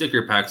see the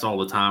sticker packs all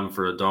the time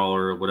for $1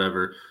 or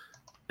whatever.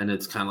 And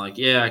it's kind of like,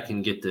 yeah, I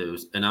can get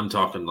those. And I'm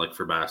talking like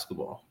for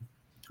basketball.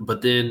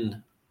 But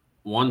then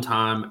one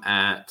time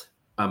at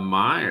a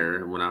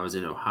Meijer, when I was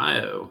in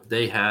Ohio,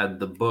 they had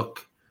the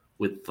book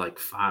with like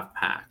 5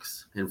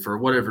 packs. And for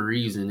whatever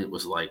reason, it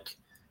was like,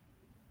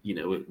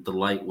 the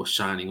light was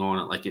shining on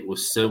it. Like it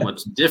was so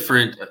much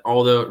different,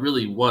 although it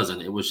really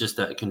wasn't. It was just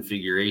that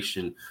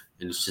configuration.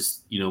 And it's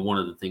just, one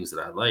of the things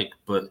that I like.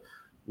 But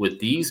with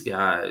these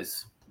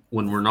guys,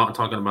 when we're not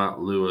talking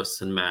about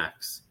Lewis and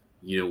Max,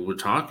 we're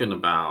talking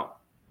about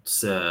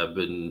Seb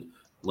and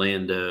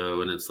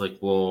Lando, and it's like,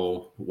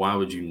 well, why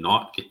would you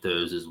not get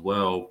those as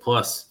well?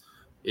 Plus,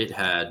 it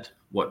had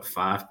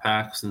 5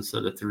 packs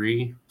instead of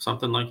 3,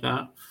 something like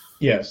that.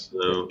 Yes,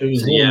 so it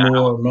was a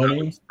little more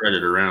money. Spread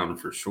it around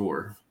for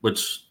sure,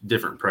 which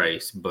different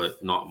price,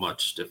 but not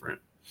much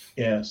different.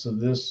 Yeah. So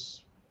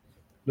this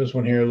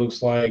one here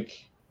looks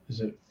like,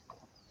 is it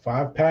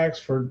 5 packs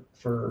for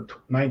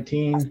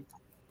 19?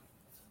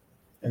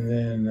 And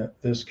then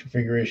this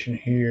configuration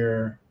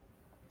here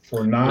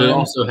for 9. It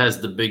also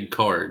has the big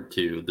card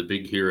too, the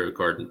big hero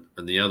card,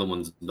 and the other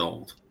ones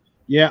don't.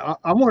 Yeah,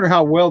 I wonder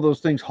how well those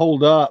things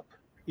hold up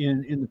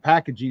in the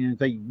packaging, and if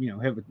they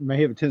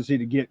may have a tendency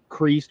to get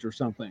creased or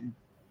something.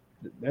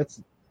 That's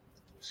a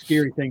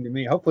scary thing to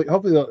me. Hopefully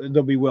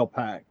they'll be well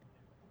packed.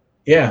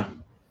 Yeah.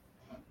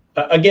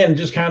 Again,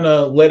 just kind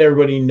of let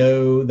everybody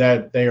know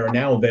that they are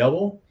now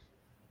available.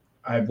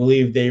 I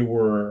believe they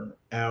were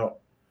out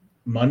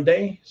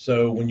Monday.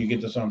 So when you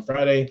get this on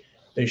Friday,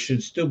 they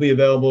should still be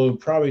available.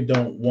 Probably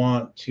don't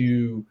want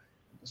to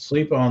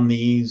sleep on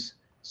these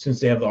since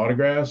they have the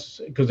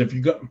autographs. Because if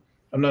you go,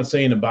 I'm not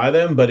saying to buy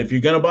them, but if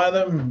you're going to buy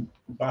them,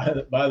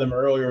 buy them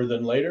earlier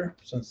than later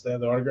since they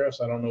have the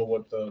autographs. I don't know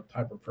what the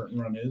type of print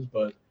run is,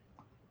 but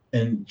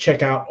and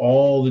check out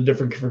all the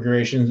different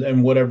configurations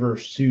and whatever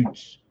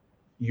suits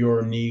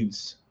your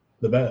needs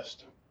the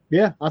best.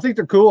 Yeah, I think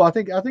they're cool. I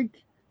think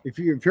if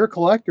you're a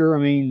collector, I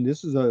mean,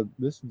 this is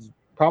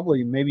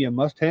probably maybe a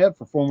must-have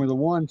for Formula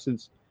One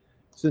since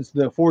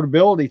the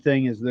affordability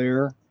thing is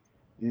there,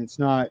 and it's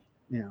not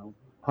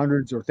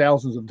hundreds or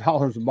thousands of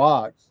dollars a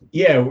box.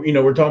 Yeah,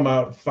 we're talking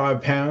about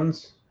 5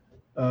 pounds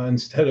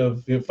instead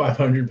of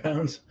 500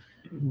 pounds,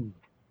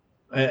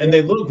 and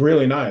they look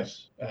really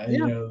nice.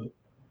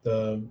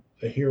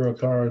 The hero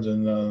cards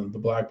and the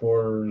black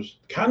borders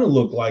kind of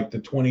look like the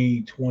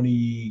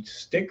 2020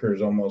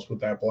 stickers almost with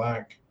that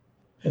black,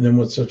 and then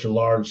with such a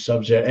large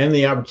subset and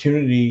the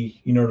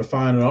opportunity, to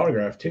find an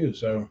autograph too.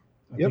 So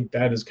I think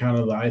that is kind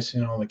of the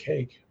icing on the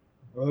cake.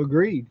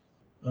 Agreed.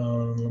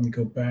 Let me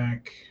go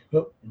back.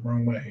 Oh,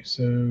 wrong way.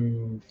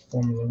 So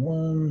Formula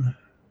One.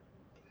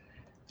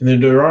 And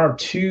then there are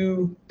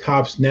 2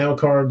 Topps Now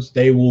cards.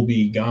 They will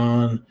be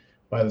gone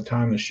by the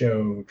time the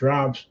show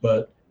drops,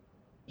 but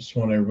just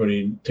want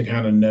everybody to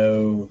kind of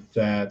know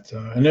that.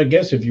 And I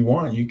guess if you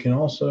want, you can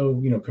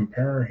also,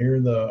 compare here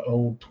the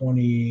old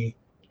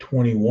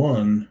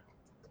 2021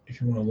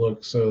 if you want to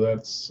look. So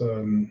that's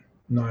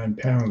 9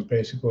 pounds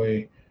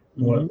basically,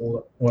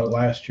 what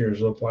last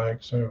year's looked like.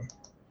 So,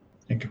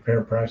 and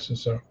compare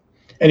prices. So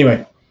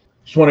anyway,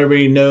 just want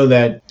everybody to know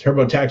that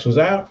TurboTax was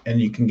out and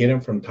you can get them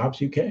from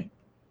Topps UK.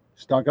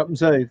 Stock up and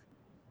save.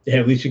 Yeah,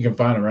 at least you can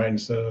find them, right?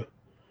 So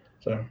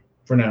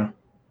for now.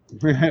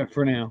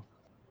 For now.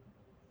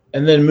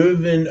 And then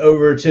moving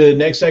over to the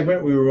next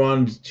segment, we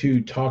wanted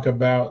to talk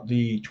about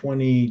the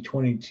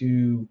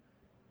 2022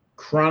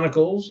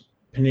 Chronicles.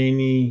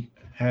 Panini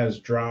has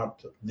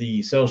dropped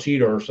the sell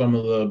sheet, or some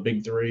of the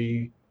big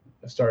 3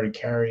 have started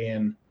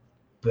carrying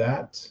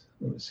that.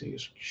 Let me see,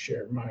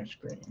 share my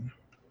screen.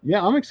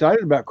 Yeah, I'm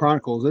excited about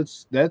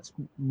Chronicles. That's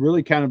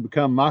really kind of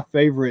become my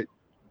favorite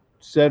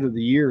set of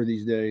the year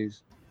these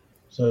days.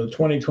 So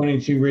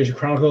 2022 Racer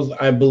Chronicles,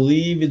 I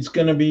believe it's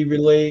going to be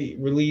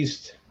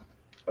released.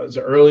 Is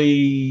it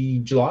early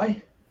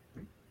July?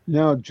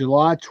 No,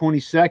 July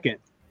 22nd.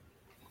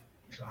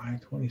 July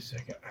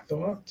 22nd. I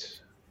thought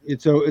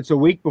it's a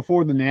week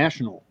before the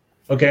National.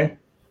 Okay.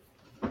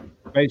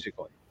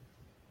 Basically.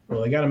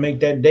 Well, they got to make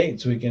that date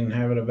so we can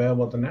have it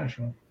available at the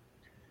National.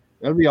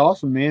 That'd be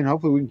awesome, man.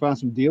 Hopefully we can find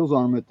some deals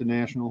on them at the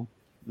National.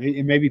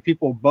 Maybe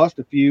people will bust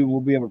a few and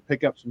we'll be able to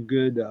pick up some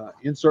good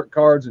insert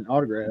cards and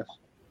autographs.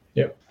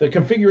 Yep. The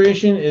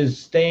configuration is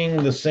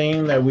staying the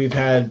same that we've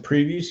had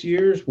previous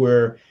years,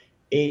 where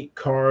 8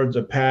 cards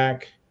a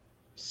pack,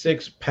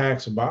 6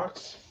 packs a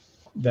box.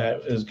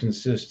 That is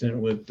consistent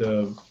with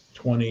the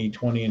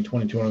 2020 and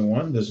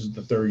 2021. This is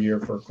the 3rd year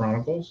for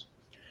Chronicles.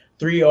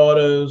 3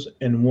 autos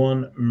and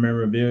 1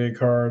 memorabilia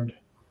card,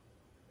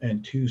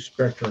 and 2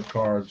 Spectra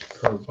cards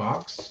per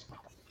box.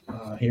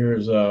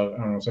 Here's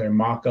a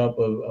mock-up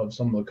of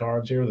some of the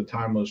cards here. The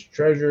Timeless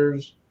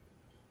Treasures.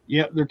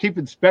 Yeah, they're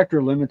keeping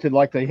Spectra limited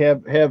like they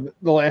have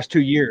the last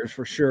 2 years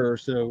for sure.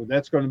 So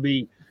that's going to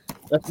be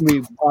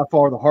by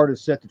far the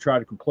hardest set to try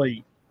to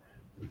complete.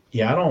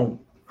 Yeah, I don't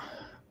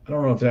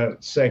know if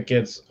that set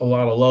gets a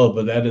lot of love,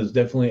 but that is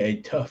definitely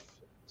a tough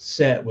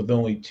set with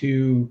only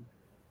 2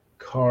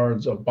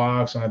 cards a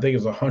box, and I think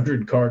it's a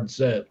 100-card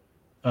set.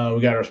 We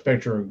got our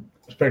Spectra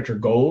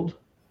Gold.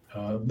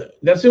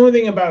 That's the only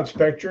thing about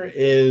Spectra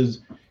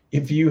is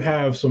if you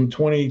have some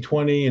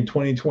 2020 and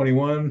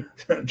 2021,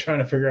 trying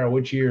to figure out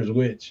which year is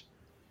which.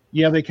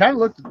 Yeah, they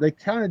kind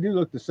of do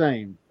look the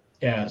same.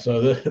 Yeah,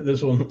 so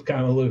this one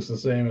kind of looks the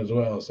same as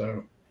well.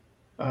 So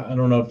I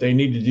don't know if they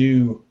need to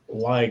do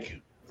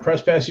like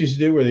Press Pass used to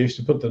do, where they used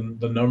to put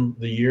the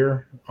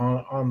year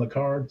on the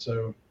card,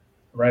 so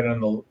right in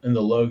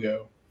the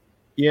logo.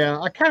 Yeah,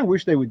 I kind of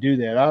wish they would do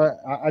that.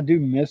 I do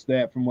miss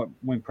that from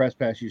when Press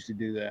Pass used to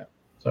do that.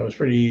 So it was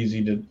pretty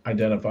easy to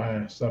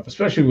identify stuff,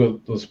 especially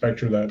with the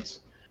Spectra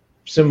that's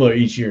similar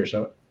each year.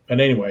 So, but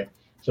anyway,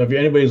 so if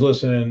anybody's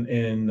listening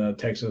in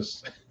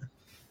Texas,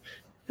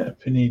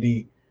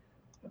 Panini,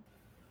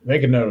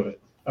 make a note of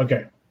it.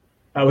 Okay.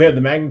 We have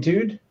the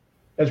Magnitude.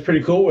 That's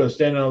pretty cool. Where the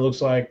standout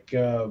looks like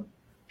a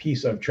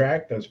piece of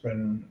track that's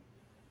been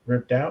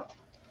ripped out.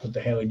 Put the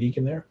Haley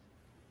Deacon there.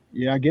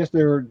 Yeah, I guess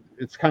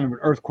it's kind of an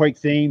earthquake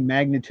theme,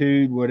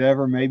 magnitude,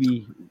 whatever.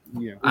 Maybe,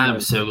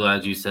 I'm so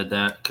glad you said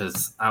that,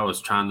 because I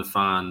was trying to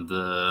find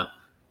the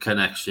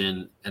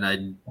connection and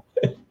I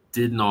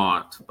did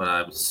not, but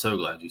I'm so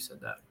glad you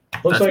said that.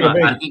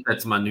 I think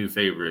that's my new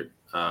favorite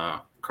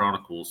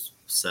Chronicles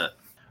set.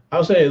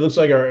 I'll say it looks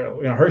like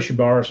a Hershey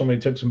bar. Somebody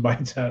took some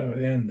bites out of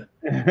the end.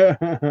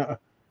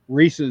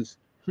 Reese's.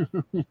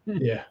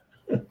 Yeah.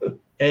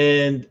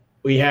 And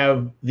we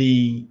have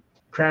the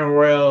Crown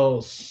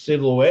Royal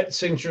Silhouette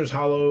Signatures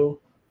Hollow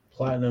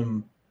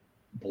Platinum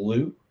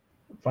Blue.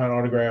 Fine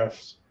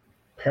autographs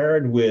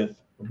paired with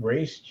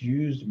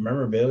race-used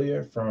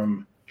memorabilia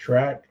from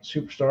track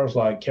superstars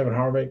like Kevin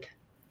Harvick,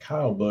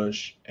 Kyle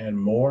Busch, and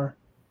more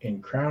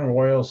in Crown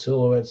Royal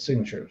silhouette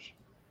signatures.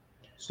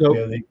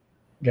 So,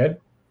 good.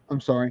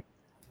 I'm sorry.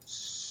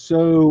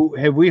 So,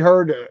 have we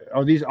heard?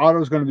 Are these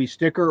autos going to be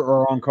sticker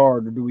or on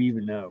card, or do we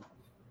even know?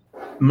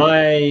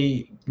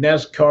 My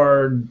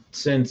NASCAR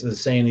sense is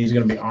saying he's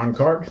going to be on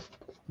card,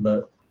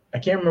 but I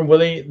can't remember.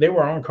 They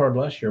were on card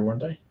last year,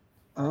 weren't they?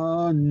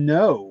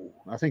 No.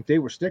 I think they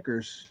were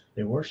stickers.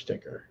 They were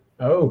sticker.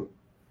 Oh,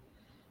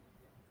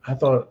 I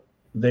thought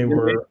they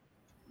were.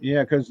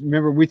 Yeah, because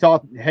remember we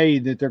thought, hey,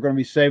 that they're going to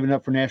be saving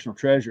up for National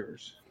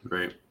Treasures.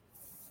 Right.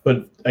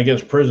 But I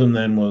guess Prism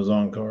then was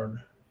on card.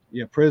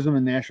 Yeah, Prism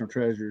and National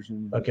Treasures.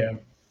 And okay.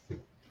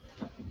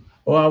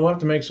 Well, I will have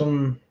to make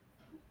some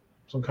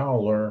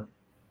calls or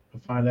to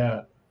find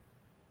out.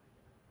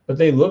 But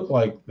they look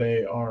like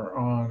they are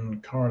on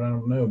card. I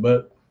don't know,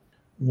 but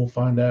we'll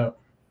find out.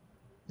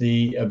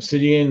 The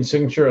Obsidian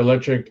Signature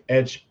Electric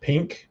Etch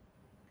Pink,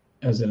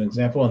 as an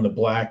example, and the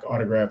Black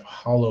Autograph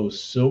Hollow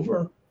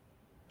Silver.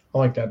 I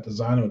like that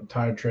design with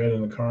tire tread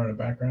in the car in the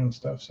background and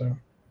stuff. So,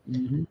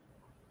 and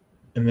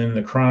then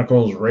the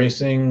Chronicles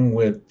Racing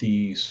with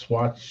the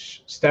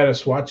status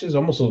swatches,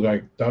 almost look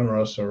like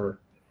Dunruss.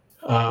 Or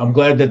I'm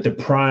glad that the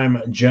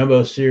Prime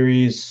Jumbo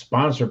Series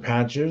sponsor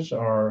patches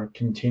are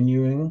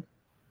continuing.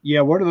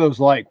 Yeah, what are those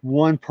like?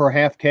 One per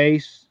half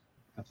case,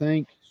 I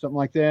think, something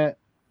like that.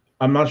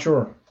 I'm not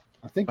sure.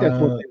 I think that's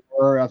what they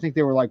were. I think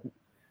they were like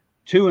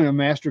 2 in a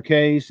master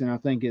case, and I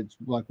think it's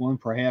like 1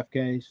 per half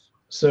case.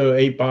 So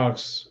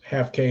 8-box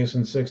half case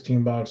and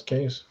 16-box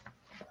case.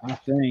 I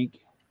think.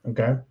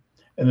 Okay.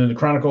 And then the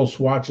Chronicle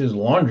swatches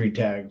laundry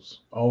tags.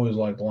 Always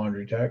liked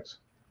laundry tags.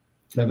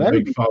 They have a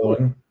big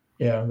following.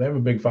 Yeah, they have a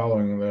big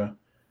following.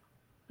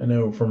 I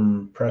know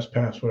from Press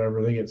Pass,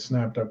 whatever, they get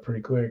snapped up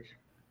pretty quick,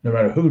 no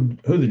matter who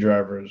the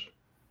driver is.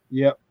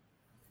 Yep.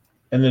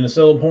 And then the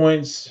Solo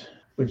Points,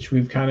 which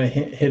we've kind of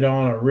hit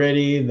on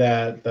already,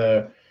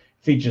 that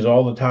features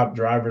all the top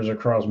drivers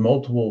across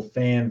multiple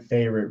fan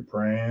favorite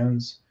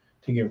brands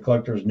to give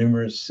collectors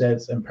numerous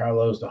sets and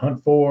parallels to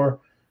hunt for.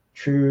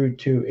 True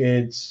to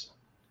its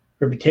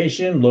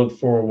reputation, look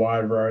for a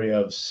wide variety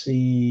of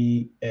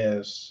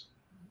C2S,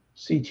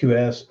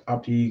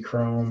 Opti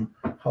Chrome,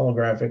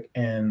 holographic,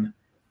 and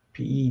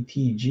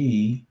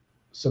PETG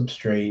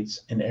substrates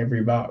in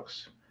every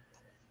box.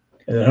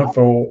 And then hunt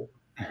for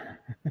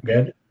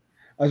good.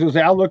 I was going to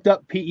say, I looked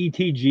up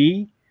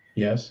PETG.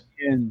 Yes.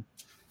 And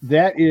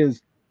that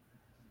is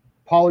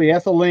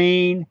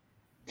polyethylene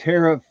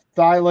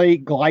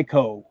terephthalate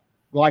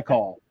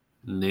glycol.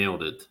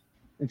 Nailed it.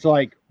 It's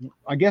like,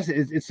 I guess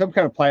it's some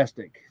kind of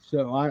plastic.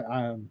 So I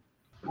don't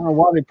know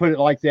why they put it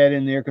like that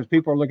in there, because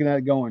people are looking at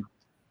it going,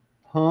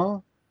 huh?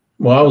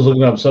 Well, I was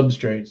looking up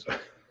substrates.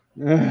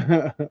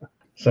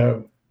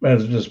 So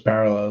that's just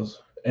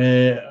parallels.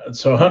 And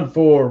so hunt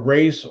for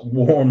race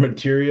worn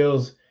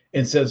materials.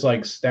 It says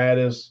like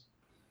status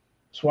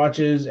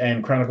swatches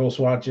and Chronicle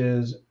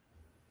swatches.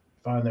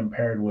 Find them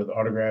paired with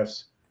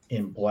autographs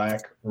in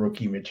black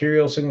rookie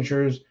material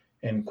signatures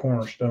and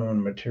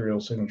cornerstone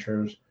material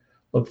signatures.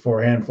 Look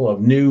for a handful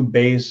of new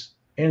base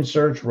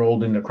inserts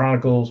rolled into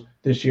Chronicles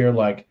this year,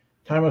 like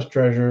Timeless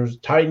Treasures,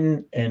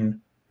 Titan, and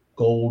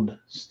Gold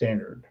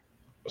Standard.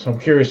 So I'm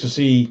curious to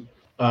see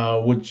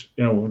which,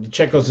 the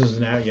checklist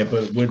isn't out yet,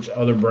 but which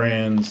other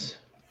brands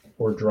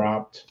were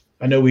dropped.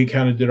 I know we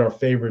kind of did our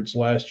favorites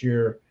last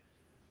year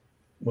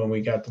when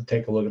we got to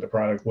take a look at the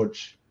product,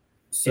 which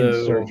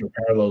inserts or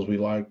parallels we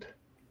liked.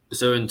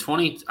 So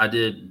I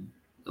did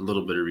a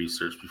little bit of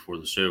research before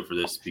the show for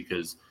this,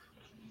 because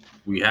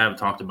we have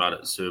talked about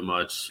it so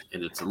much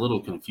and it's a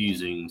little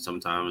confusing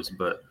sometimes,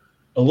 but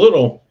a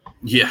little.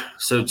 Yeah.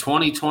 So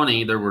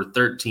 2020, there were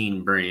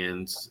 13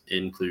 brands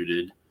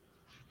included.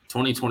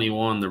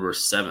 2021, there were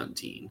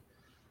 17.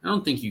 I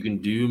don't think you can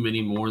do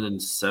many more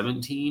than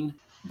 17,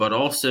 but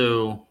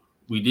also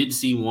we did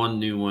see one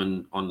new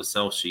one on the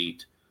sell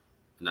sheet,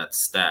 and that's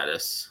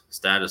Status.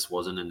 Status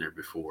wasn't in there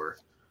before.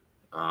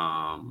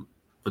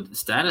 But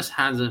Status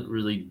hasn't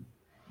really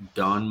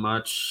done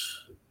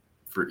much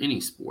for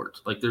any sport.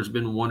 Like, there's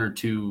been 1 or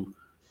 2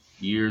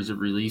 years of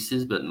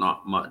releases, but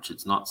not much.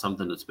 It's not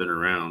something that's been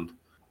around.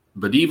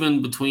 But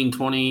even between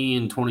 20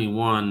 and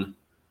 21,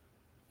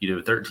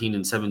 13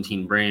 and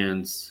 17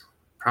 brands,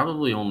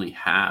 probably only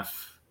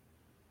half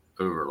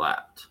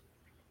overlapped.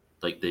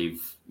 Like,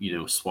 they've,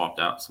 swapped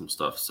out some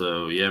stuff.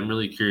 So, yeah, I'm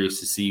really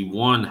curious to see,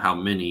 1, how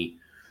many,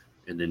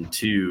 and then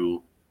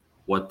 2,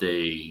 what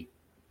they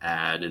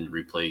add and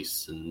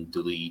replace and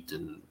delete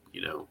and,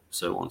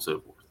 so on and so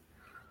forth.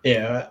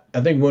 Yeah,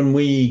 I think when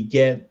we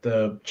get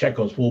the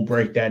checklist, we'll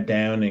break that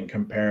down and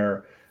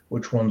compare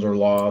which ones are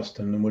lost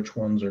and then which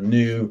ones are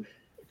new.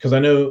 Because I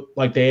know,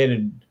 like, they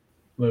added,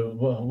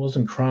 well, it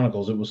wasn't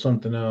Chronicles, it was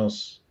something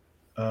else.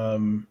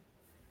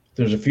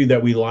 There's a few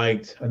that we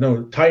liked. I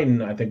know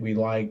Titan, I think we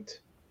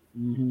liked.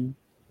 Mm-hmm.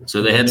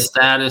 So they had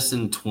Status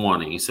in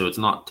 20, so it's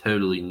not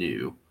totally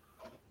new,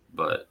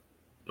 but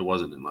it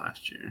wasn't in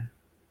last year.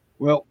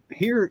 Well,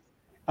 here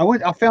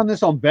I found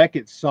this on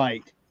Beckett's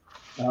site,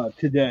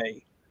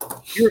 today.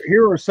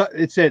 Here are some,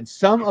 it said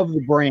some of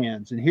the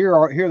brands, and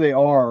here they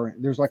are.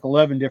 There's like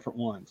 11 different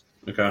ones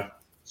Okay.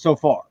 so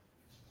far.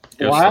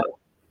 Yes, Black,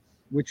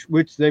 sir.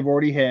 which they've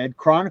already had.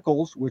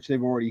 Chronicles, which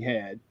they've already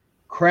had.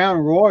 Crown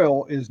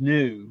Royal is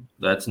new.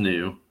 That's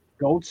new.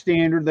 Gold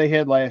Standard they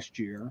had last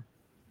year.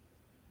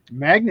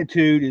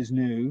 Magnitude is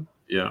new.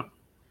 Yeah.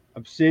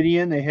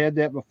 Obsidian, they had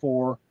that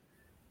before.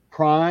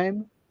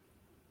 Prime,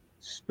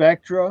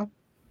 Spectra,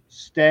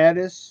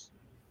 Status,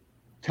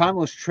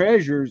 Timeless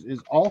Treasures is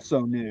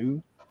also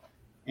new,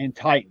 and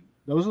Titan.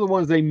 Those are the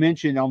ones they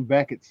mentioned on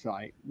Beckett's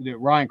site that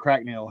Ryan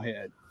Cracknell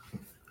had.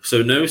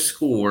 So no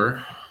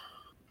score,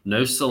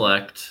 no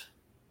select.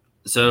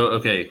 So,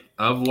 okay,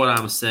 of what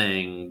I'm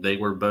saying, they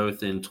were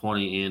both in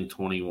 20 and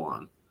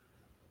 21.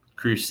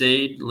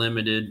 Crusade,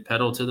 Limited,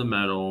 Pedal to the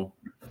Metal,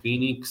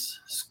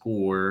 Phoenix,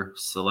 Score,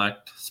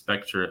 Select,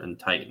 Spectra, and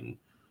Titan.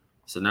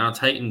 So now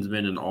Titan's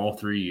been in all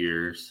 3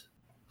 years.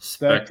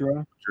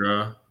 Spectra.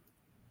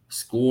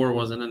 Score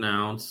wasn't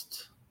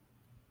announced.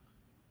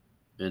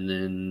 And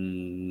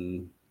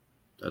then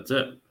that's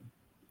it.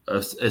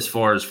 As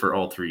far as for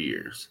all 3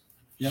 years.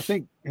 Yeah, I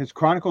think has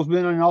Chronicles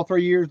been in all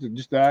 3 years? Or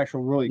just the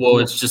actual really Well, cool?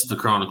 it's just the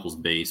Chronicles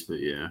base, but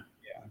yeah.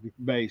 Yeah,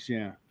 base,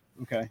 yeah.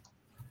 Okay.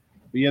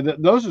 But yeah,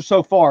 those are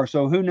so far.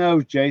 So who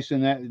knows,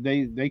 Jason, that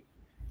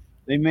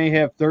they may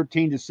have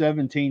 13 to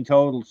 17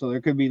 total. So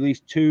there could be at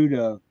least 2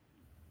 to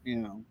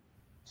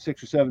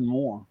 6 or 7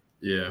 more.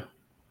 Yeah.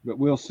 But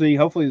we'll see.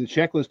 Hopefully the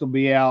checklist will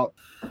be out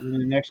in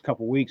the next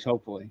couple of weeks,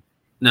 hopefully.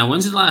 Now,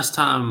 when's the last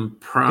time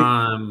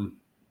Prime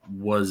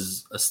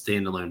was a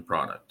standalone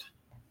product?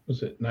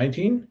 Was it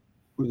 19?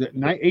 Was it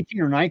 18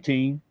 or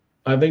 19?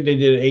 I think they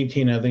did it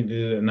 18. I think they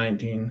did it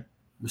 19.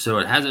 So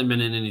it hasn't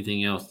been in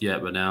anything else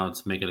yet, but now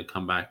it's making a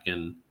comeback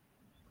in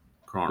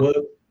Chronicles.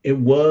 Well, it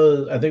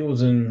was. I think it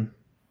was in.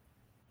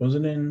 Was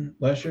it in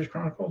last year's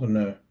Chronicles or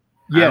no?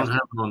 Yes, I don't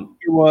have it on,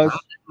 it was. I don't have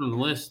it on the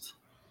list.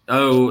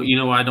 Oh,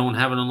 I don't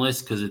have it on the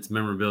list because it's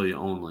memorabilia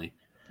only.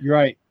 You're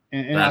right,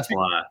 and That's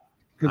why.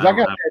 Because I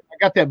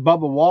got that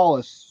Bubba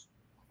Wallace.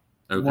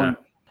 Okay. one.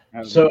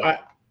 So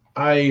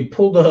I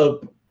pulled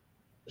up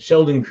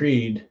Sheldon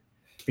Creed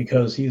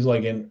because he's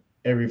like in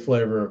every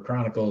flavor of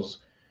Chronicles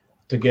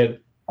to get.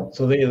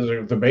 So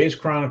the base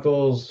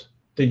Chronicles.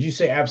 Did you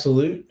say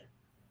Absolute?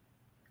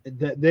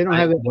 They don't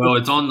have that. Well,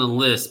 it's on the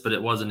list, but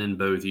it wasn't in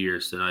both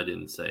years, so I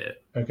didn't say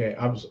it. Okay,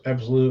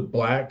 Absolute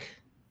Black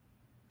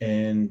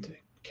and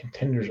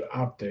Contenders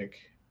Optic.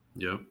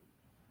 Yep.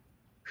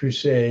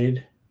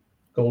 Crusade,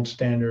 Gold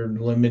Standard,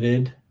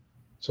 Limited.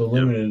 So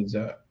Limited is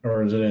that,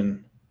 or is it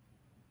in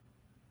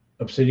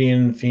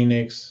Obsidian,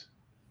 Phoenix,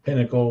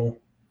 Pinnacle,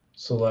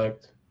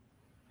 Select,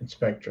 and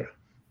Spectra?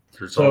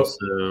 There's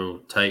also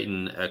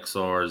Titan,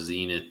 XR,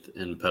 Zenith,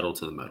 and Pedal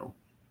to the Metal.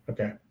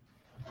 Okay.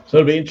 So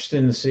it'll be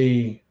interesting to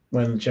see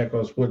when the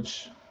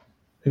checklist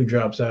who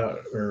drops out,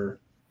 or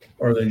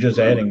they're just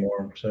adding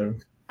more. So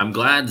I'm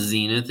glad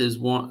Zenith is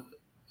one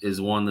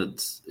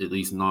that's at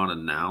least not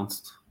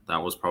announced. That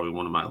was probably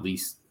one of my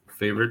least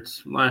favorites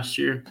from last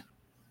year.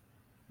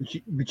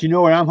 But you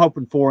know what I'm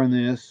hoping for in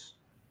this?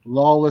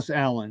 Lawless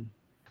Allen.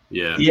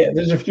 Yeah. Yeah,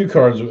 there's a few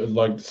cards that would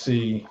like to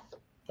see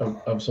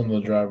of some of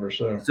the drivers.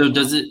 So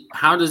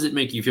how does it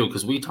make you feel?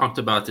 Because we talked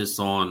about this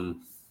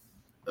on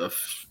a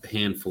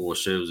handful of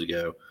shows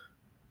ago.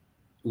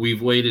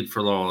 We've waited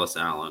for Lawless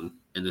Allen,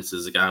 and this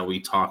is a guy we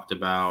talked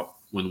about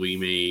when we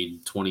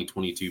made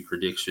 2022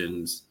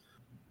 predictions,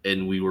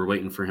 and we were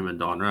waiting for him and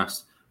Don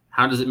Russ.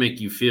 How does it make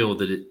you feel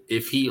that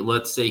if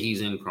let's say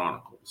he's in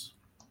Chronicles,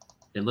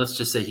 and let's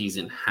just say he's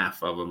in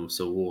half of them,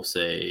 so we'll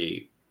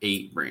say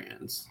 8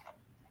 brands,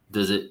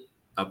 does it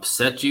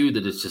upset you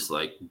that it's just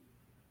like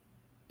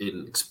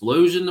an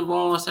explosion of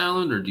Lawless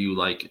Allen, or do you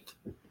like it?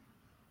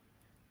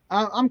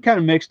 I'm kind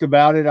of mixed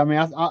about it. I mean,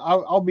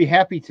 I'll be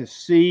happy to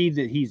see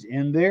that he's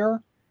in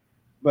there,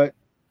 but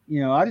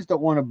I just don't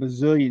want a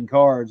bazillion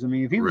cards. I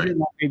mean, if he was in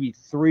like maybe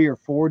 3 or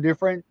 4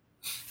 different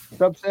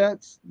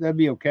subsets, that'd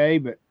be okay.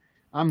 But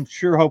I'm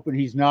sure hoping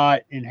he's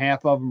not in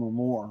half of them or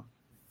more.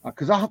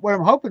 Because what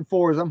I'm hoping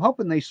for is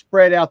they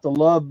spread out the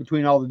love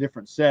between all the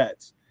different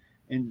sets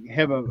and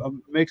have a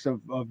mix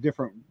of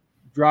different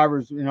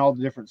drivers in all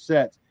the different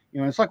sets.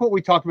 It's like what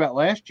we talked about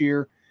last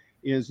year.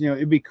 Is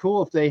it'd be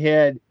cool if they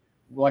had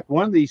like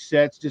one of these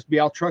sets just be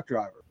all truck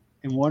driver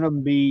and one of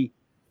them be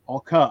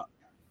all Cup,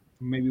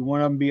 maybe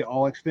one of them be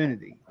all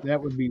Xfinity.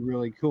 That would be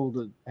really cool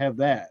to have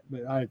that,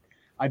 but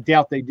I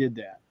doubt they did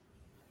that.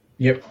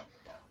 Yep.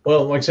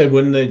 Well, like I said,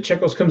 when the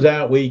checklist comes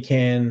out, we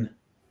can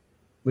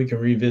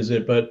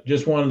revisit, but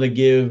just wanted to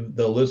give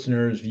the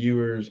listeners,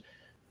 viewers,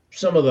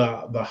 some of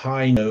the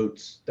high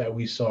notes that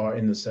we saw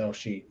in the sell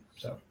sheet.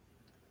 So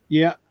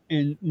yeah,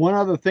 and one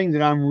other thing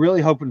that I'm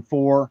really hoping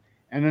for,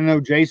 and I know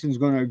Jason's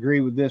going to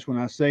agree with this when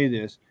I say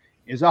this,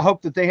 is I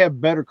hope that they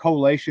have better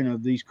collation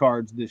of these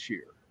cards this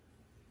year.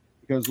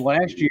 Because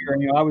last year,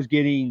 I was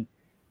getting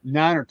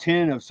 9 or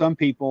 10 of some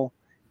people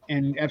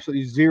and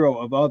absolutely 0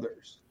 of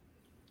others.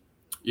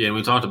 Yeah, and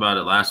we talked about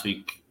it last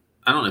week.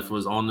 I don't know if it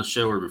was on the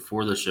show or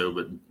before the show,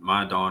 but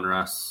my Don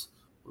Russ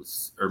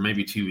was, or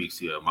maybe 2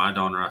 weeks ago, my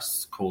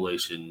Donruss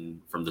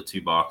collation from the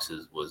 2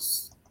 boxes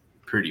was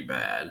pretty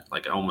bad.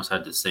 Like I almost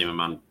had the same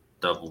amount of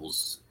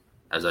doubles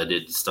as I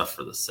did stuff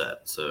for the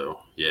set. So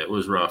yeah, it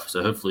was rough.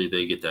 So hopefully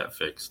they get that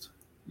fixed.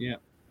 Yeah.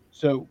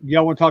 So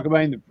y'all want to talk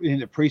about in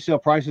the pre-sale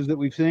prices that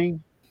we've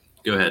seen?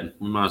 Go ahead.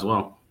 We might as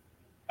well.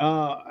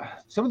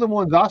 Some of the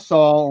ones I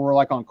saw were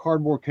like on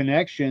Cardboard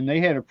Connection. They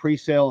had a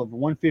pre-sale of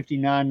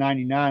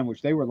 $159.99,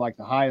 which they were like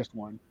the highest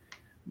one.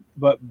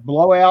 But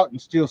Blowout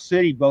and Steel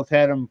City both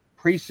had them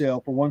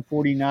pre-sale for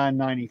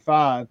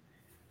 $149.95,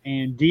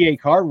 and DA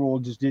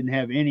Cardboard just didn't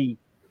have any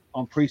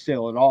on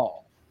pre-sale at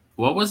all.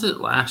 What was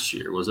it last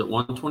year? Was it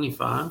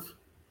 125?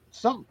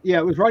 Yeah,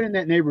 it was right in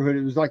that neighborhood.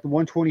 It was like the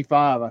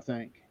 125, I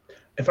think.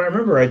 If I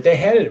remember right, they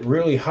had it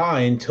really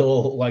high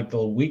until like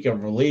the week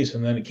of release,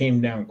 and then it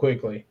came down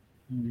quickly.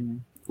 Mm-hmm.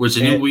 Which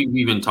we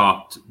even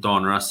talked.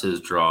 Donruss has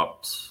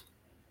dropped,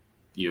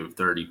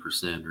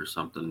 30% or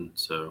something.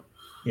 So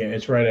yeah,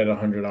 it's right at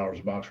 $100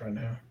 a box right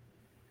now.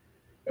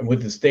 And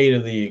with the state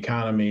of the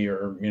economy,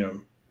 or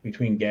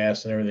between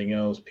gas and everything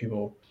else,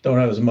 people don't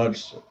have as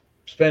much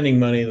spending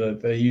money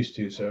that they used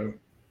to. So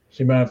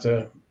you might have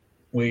to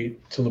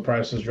wait till the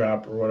prices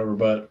drop or whatever.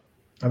 But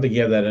I think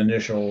you have that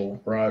initial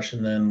rush,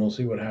 and then we'll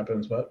see what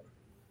happens. But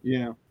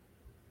yeah,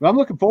 but I'm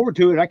looking forward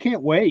to it. I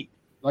can't wait.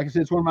 Like I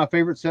said, it's one of my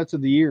favorite sets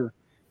of the year.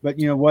 But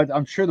you know what?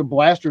 I'm sure the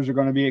blasters are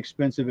going to be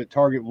expensive at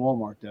Target and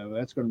Walmart, though.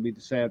 That's going to be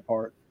the sad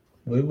part.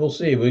 We will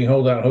see. We can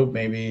hold out hope.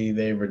 Maybe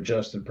they've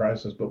adjusted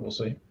prices, but we'll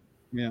see.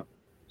 Yeah.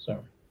 So,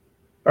 all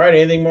right.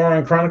 Anything more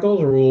on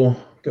Chronicles, or we'll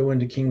go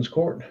into King's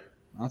Court?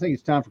 I think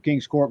it's time for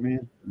King's Court,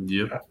 man.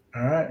 Yep.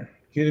 All right.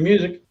 Cue the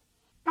music.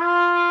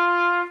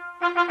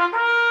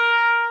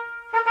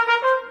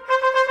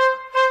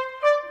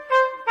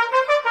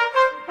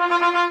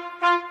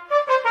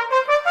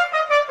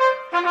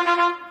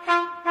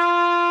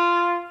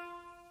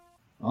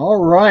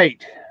 All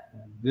right.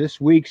 This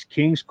week's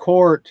King's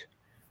Court,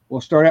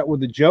 we'll start out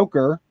with the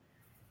Joker.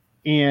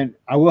 And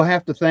I will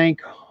have to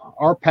thank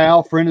our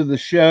pal, friend of the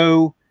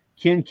show,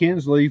 Ken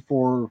Kinsley,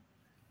 for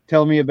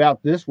telling me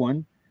about this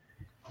one.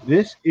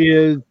 This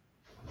is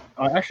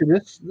actually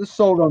this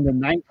sold on the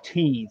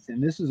 19th,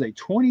 and this is a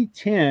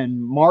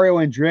 2010 Mario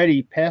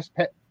Andretti Press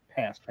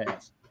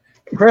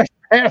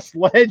Pass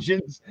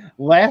Legends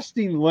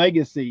Lasting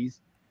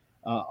Legacies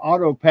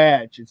auto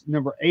patch. It's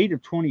number 8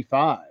 of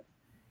 25.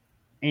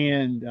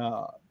 And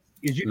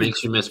it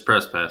makes you miss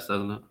Press Pass,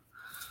 doesn't it?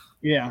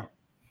 Yeah,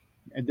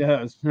 it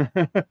does.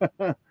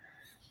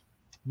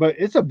 But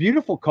it's a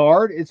beautiful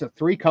card. It's a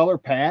 3-color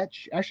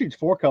patch. Actually, it's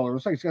 4 colors.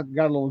 Looks like it's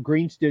got a little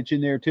green stitch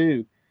in there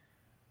too.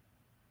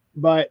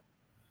 But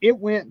it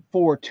went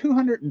for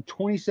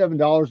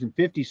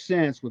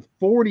 $227.50 with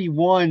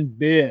 41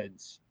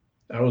 bids.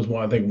 That was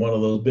one of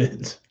those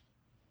bids.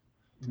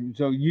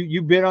 So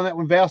you bid on that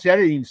one, Val? See, I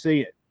didn't even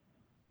see it.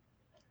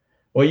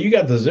 Well, you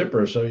got the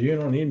zipper, so you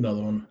don't need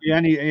another one.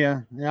 Yeah,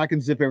 I can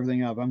zip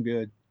everything up. I'm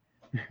good.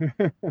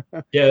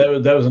 Yeah,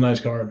 that was a nice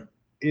card.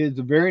 It's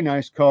a very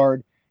nice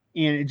card,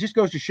 and it just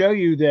goes to show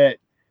you that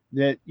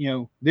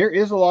there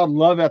is a lot of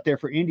love out there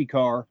for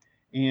IndyCar,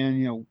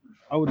 and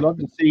I would love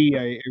to see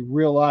a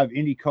real live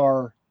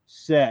IndyCar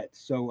set.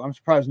 So I'm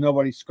surprised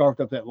nobody's scarfed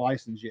up that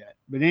license yet.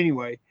 But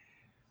anyway,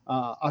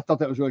 I thought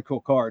that was a really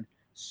cool card.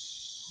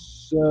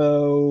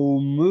 So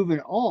moving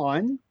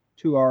on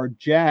to our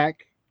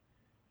Jack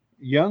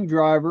Young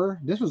driver.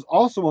 This was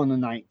also on the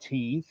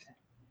 19th.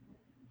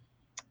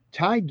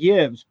 Ty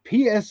Gibbs,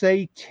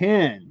 PSA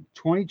 10,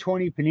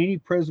 2020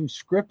 Panini Prism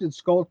Scripted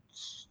Skull.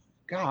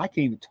 God, I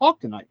can't even talk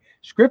tonight.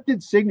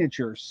 Scripted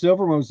Signature,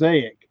 Silver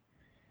Mosaic.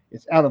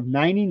 It's out of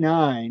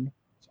 99.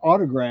 It's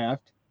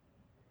autographed.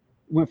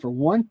 Went for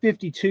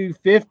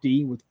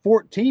 $152.50 with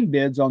 14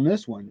 bids on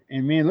this one.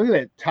 And man, look at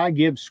that Ty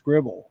Gibbs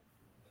scribble.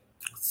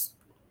 It's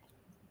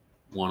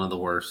one of the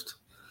worst.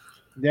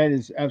 That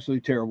is absolutely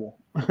terrible.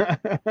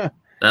 That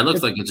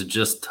looks like it's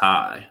just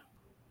Ty.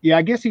 Yeah,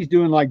 I guess he's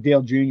doing like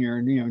Dale Jr.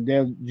 And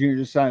Dale Jr.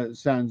 just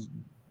signs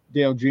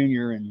Dale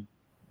Jr. and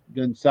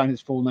doesn't sign his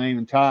full name.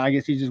 And Ty, I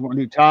guess he's just want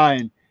to do Ty,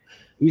 and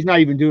he's not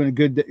even doing a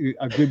good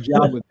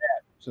job with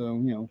that.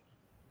 So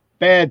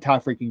bad Ty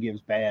freaking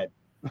Gibbs, bad.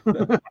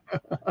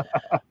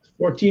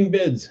 14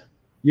 bids.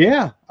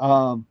 Yeah,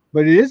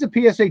 but it is a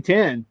PSA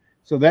 10,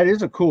 so that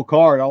is a cool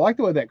card. I like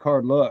the way that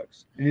card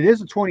looks, and it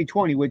is a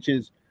 2020, which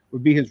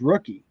would be his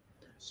rookie.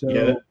 So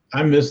yeah,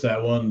 I missed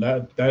that one.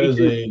 That is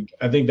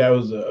I think that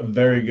was a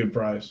very good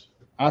price.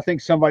 I think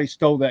somebody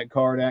stole that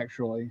card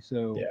actually.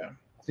 So yeah,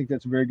 I think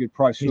that's a very good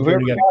price. He's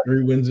already got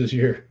 3 wins this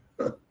year.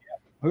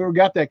 Whoever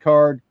got that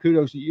card,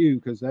 kudos to you,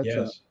 because that's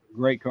a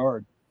great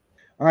card.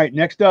 All right,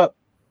 next up,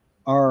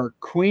 our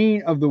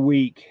Queen of the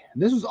Week.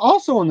 This was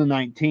also on the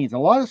 19th. A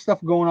lot of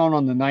stuff going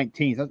on the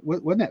 19th.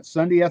 Wasn't that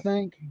Sunday, I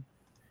think?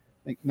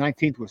 I think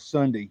 19th was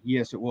Sunday.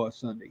 Yes, it was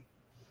Sunday.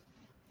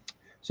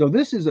 So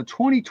this is a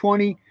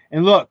 2020.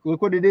 And look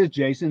what it is,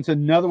 Jason. It's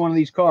another one of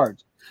these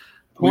cards.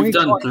 We've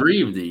done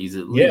 3 of these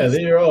at least. Yeah,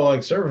 they're all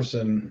like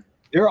surfacing.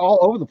 They're all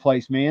over the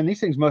place, man. These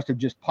things must have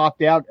just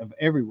popped out of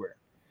everywhere.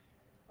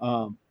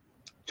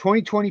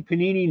 2020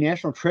 Panini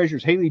National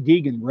Treasures Haley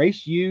Deegan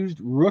race used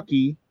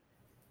rookie.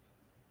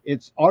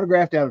 It's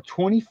autographed out of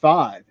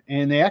 25,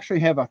 and they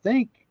actually have,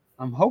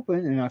 I'm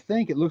hoping, and I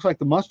think it looks like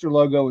the Munster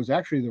logo is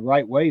actually the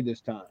right way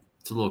this time.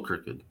 It's a little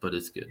crooked, but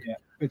it's good. Yeah,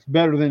 it's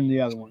better than the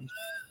other ones.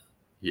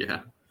 Yeah.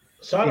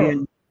 So I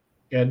don't.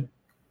 Good.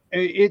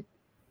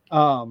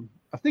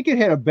 I think it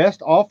had a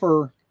best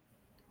offer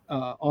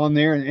on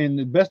there, and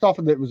the best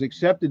offer that was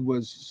accepted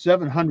was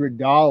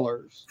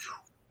 $700.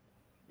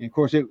 And of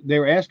course, they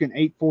were asking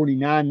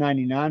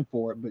 $849.99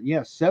 for it, but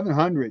yeah,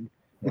 $700.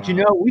 But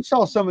we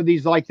saw some of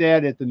these like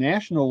that at the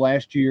National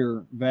last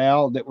year,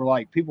 Val, that were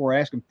like people were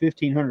asking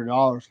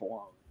 $1,500 for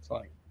them. It's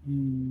like,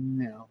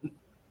 no.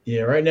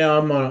 Yeah, right now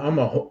I'm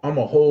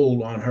a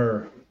hold on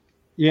her.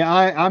 Yeah,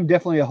 I'm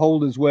definitely a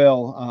hold as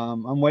well.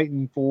 I'm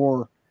waiting.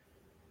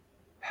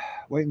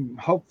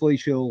 Hopefully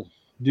she'll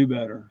do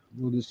better.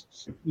 We'll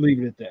just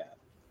leave it at that.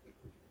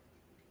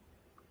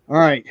 All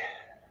right.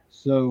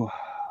 So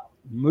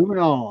moving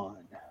on.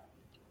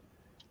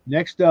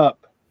 Next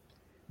up,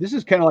 this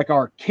is kind of like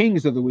our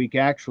Kings of the Week,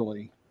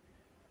 actually.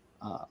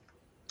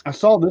 I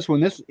saw this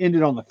one. This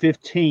ended on the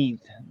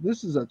 15th.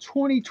 This is a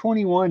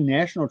 2021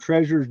 National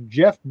Treasures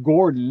Jeff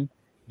Gordon,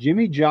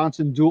 Jimmy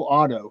Johnson dual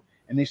auto.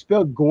 And they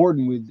spelled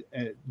Gordon with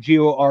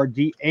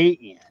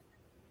Gordan.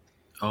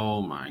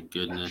 Oh, my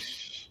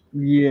goodness.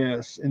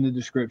 Yes, in the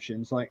description.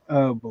 It's like,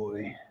 oh,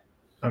 boy.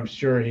 I'm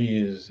sure he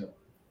is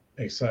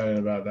excited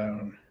about that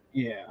one.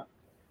 Yeah.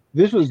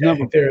 This was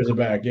there's a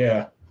back,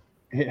 yeah.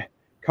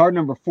 Card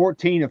number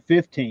 14 of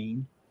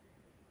 15.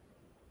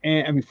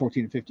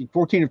 14 of 15.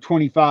 14 of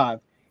 25.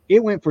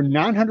 It went for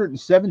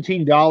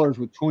 $917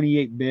 with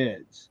 28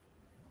 bids.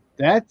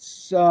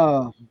 That's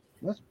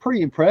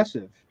pretty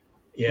impressive.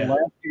 Yeah. For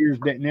last year's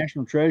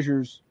National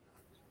Treasures.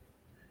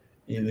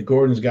 Yeah, the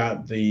Gordon's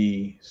got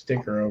the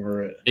sticker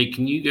over it. Hey,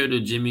 can you go to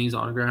Jimmy's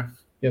autograph?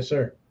 Yes,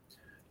 sir.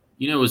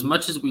 As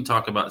much as we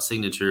talk about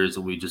signatures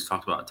and we just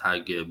talked about Ty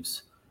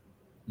Gibbs,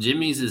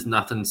 Jimmy's is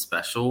nothing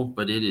special,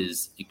 but it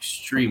is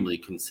extremely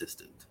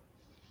consistent.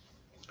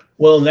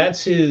 Well,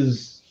 that's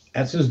his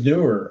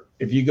newer.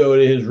 If you go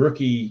to his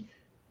rookie,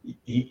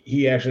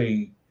 he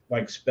actually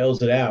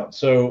spells it out.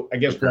 So I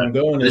guess where I'm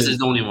going this is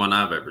the only one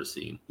I've ever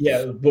seen.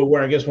 Yeah, but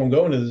where I'm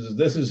going is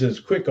this is his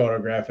quick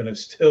autograph, and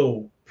it's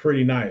still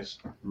pretty nice.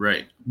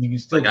 Right. You can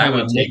still I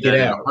would take that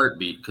in a out.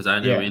 heartbeat because I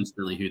know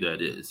instantly who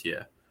that is.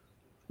 Yeah.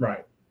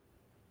 Right.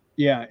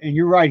 Yeah, and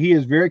you're right. He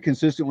is very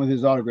consistent with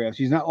his autographs.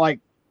 He's not like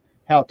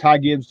how Ty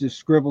Gibbs just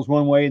scribbles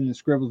one way and then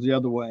scribbles the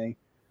other way.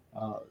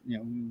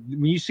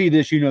 When you see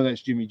this,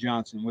 that's Jimmy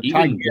Johnson. With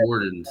Even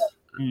Gordon's.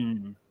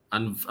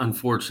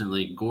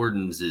 Unfortunately,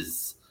 Gordon's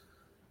is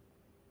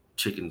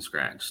chicken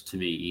scratch to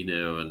me,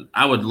 and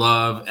I would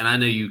love, and I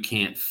know you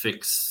can't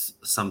fix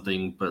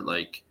something, but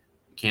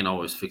can't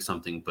always fix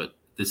something, but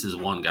this is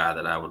one guy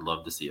that I would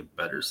love to see a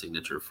better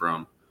signature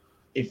from.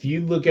 If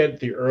you look at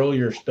the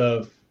earlier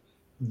stuff,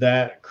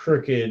 that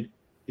crooked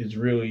is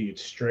really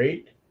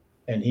straight,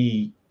 and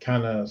he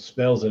kind of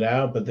spells it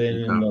out. But then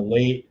in the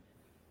late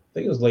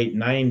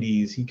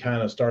 90s, he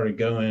kind of started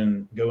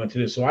going to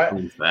this. So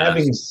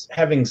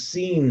having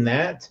seen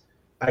that,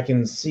 I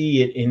can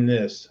see it in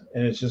this,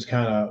 and it's just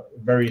kind of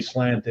very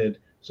slanted.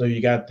 So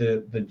you got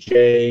the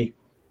J,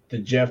 the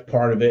Jeff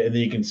part of it, and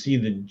then you can see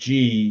the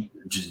G,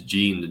 just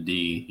G and the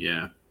D,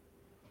 yeah.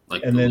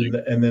 And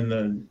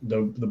then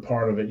the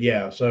part of it,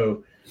 yeah.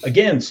 So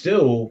again,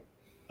 still,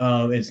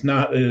 it's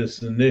not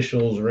his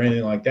initials or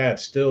anything like that.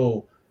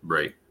 Still,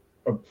 right.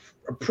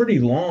 A pretty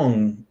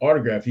long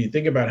autograph. You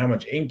think about how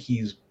much ink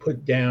he's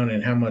put down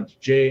and how much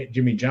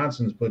Jimmy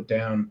Johnson's put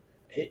down.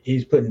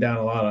 He's putting down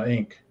a lot of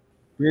ink.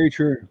 Very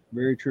true.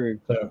 Very true.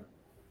 So,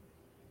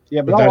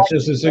 yeah, but that's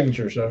just his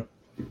signature. So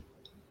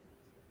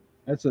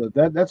that's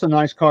a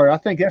nice card. I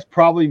think that's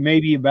probably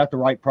maybe about the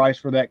right price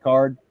for that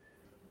card.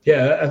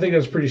 Yeah, I think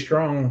that's pretty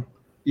strong.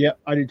 Yeah,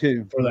 I do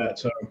too. For that.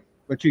 So,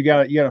 but you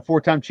got a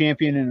 4-time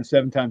champion and a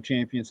 7-time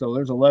champion. So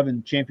there's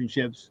 11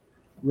 championships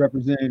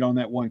represented on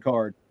that one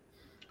card.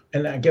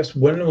 And I guess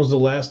when was the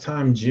last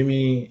time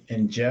Jimmy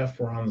and Jeff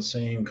were on the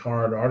same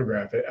card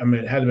autograph? I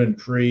mean, it had been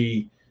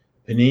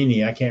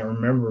pre-Panini. I can't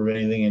remember of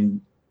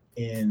anything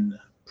in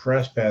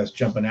Press Pass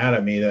jumping out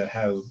at me that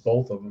has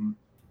both of them.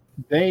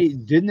 They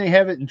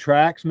have it in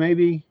tracks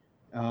maybe.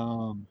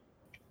 I'm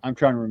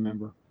trying to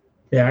remember.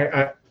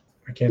 Yeah,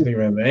 I can't think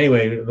of it.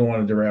 Anyway, I don't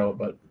want to derail it,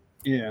 but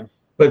yeah.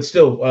 But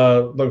still,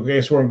 look, I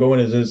guess where I'm going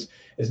is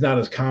it's not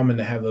as common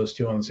to have those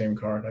two on the same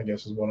card, I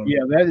guess is what I'm. Yeah,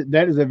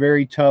 that is a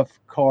very tough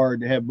card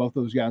to have both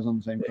those guys on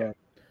the same card.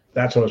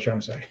 That's what I was trying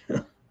to say.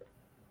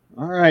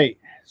 All right.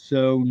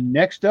 So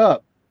next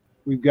up,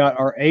 we've got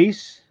our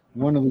ace,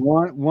 one of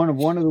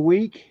the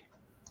week.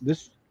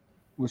 This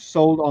was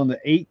sold on the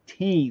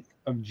 18th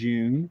of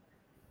June.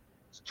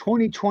 It's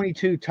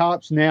 2022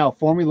 Topps Now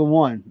Formula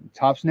One.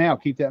 Topps Now,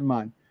 keep that in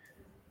mind.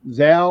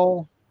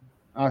 Zal,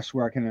 I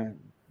swear I can.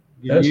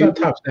 That's not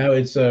Topps Now.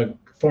 It's a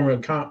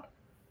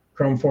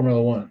Chrome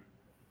Formula One.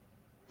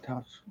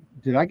 Topps.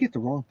 Did I get the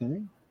wrong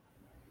thing?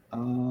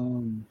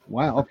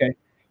 Wow. Okay.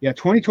 Yeah,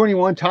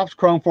 2021 Topps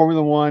Chrome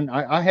Formula One.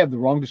 I have the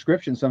wrong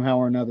description somehow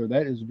or another.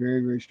 That is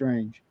very, very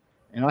strange.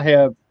 And I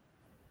have,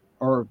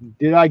 or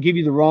did I give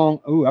you the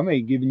wrong? Oh, I may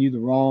have given you the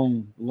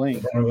wrong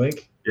link. Wrong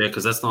link. Yeah,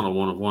 because that's not a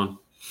 1 of 1.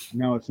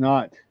 No, it's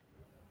not.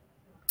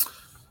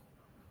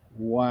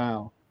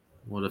 Wow.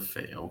 What a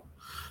fail.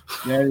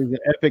 That is an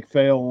epic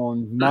fail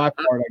on my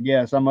part, I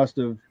guess. I must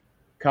have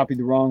copied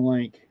the wrong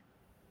link.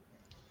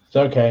 It's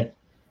okay.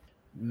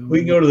 We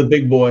can go to the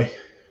big boy.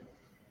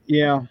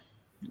 Yeah.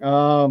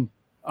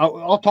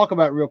 I'll talk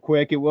about it real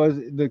quick. It was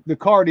the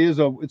card is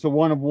it's a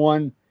 1 of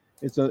 1.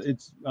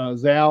 It's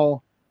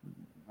Zal.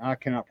 I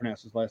cannot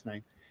pronounce his last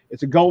name.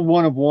 It's a gold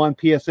 1 of 1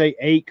 PSA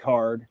 8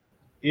 card.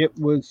 It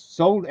was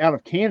sold out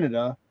of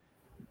Canada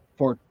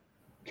for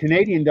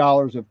Canadian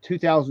dollars of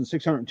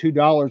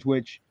 $2,602,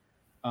 which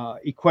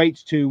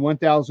equates to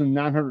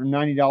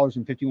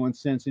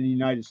 $1,990.51 in the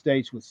United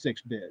States with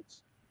 6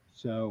 bids.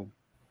 So,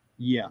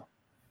 yeah,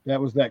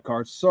 that was that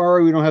card.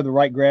 Sorry, we don't have the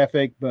right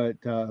graphic,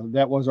 but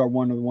that was our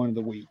 1 of 1 of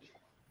the week.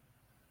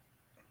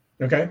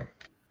 Okay.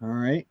 All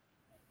right.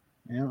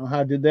 I don't know how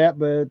I did that,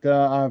 but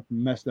I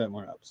messed that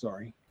one up.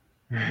 Sorry.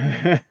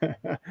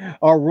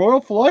 Our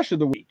Royal Flush of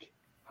the week,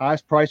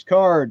 highest price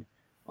card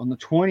on the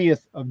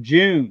 20th of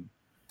June,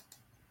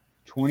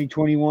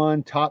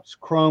 2021 Topps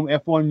Chrome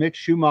F1 Mick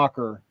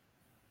Schumacher.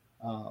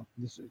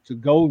 It's a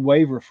gold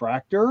wave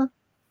refractor.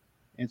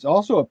 It's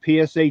also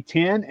a PSA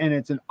 10, and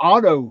it's an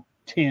auto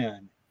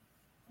 10.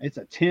 It's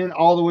a 10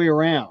 all the way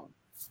around.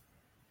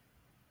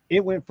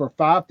 It went for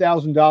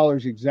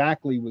 $5,000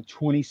 exactly with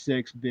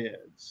 26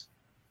 bids.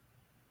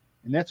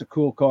 And that's a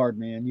cool card,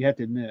 man. You have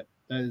to admit,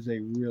 that is a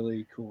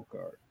really cool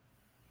card.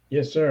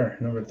 Yes, sir.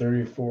 Number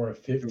 34 of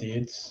 50.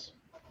 It's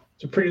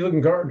a pretty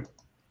looking card.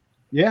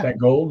 Yeah. That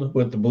gold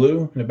with the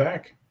blue in the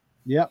back.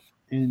 Yep.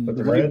 And With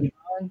the red.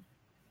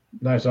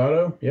 Nice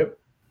auto. Yep.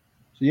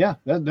 So yeah,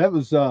 that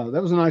was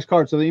a nice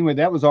card. So anyway,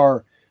 that was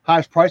our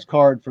highest price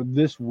card for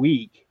this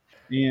week.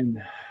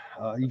 And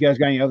you guys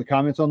got any other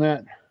comments on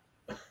that?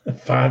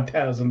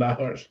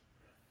 $5,000.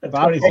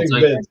 26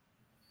 bids.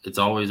 It's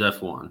always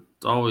F1.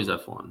 It's always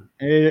F1.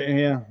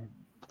 Yeah.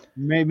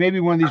 Maybe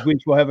one of these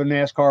weeks we'll have a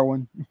NASCAR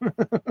one.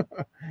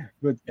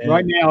 But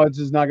right now it's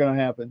just not going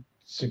to happen.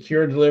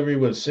 Secure delivery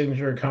with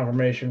signature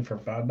confirmation for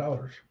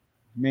 $5.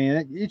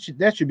 Man,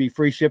 that should be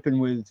free shipping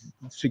with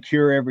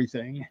secure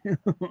everything.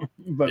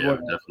 But yeah,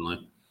 whatever.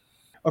 definitely.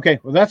 Okay,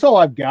 well, that's all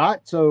I've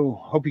got. So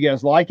hope you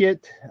guys like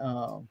it.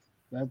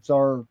 That's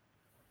our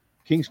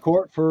King's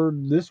Court for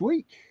this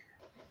week.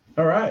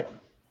 All right.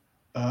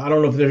 I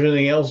don't know if there's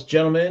anything else,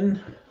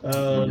 gentlemen,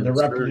 to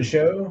wrap up the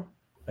show.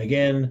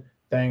 Again,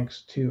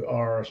 thanks to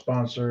our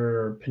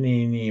sponsor,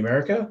 Panini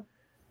America.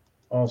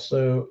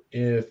 Also,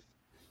 if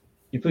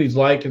you please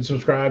like and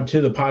subscribe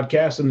to the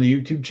podcast and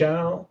the YouTube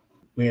channel.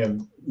 We have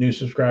new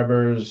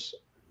subscribers,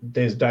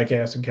 Days of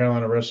Diecast and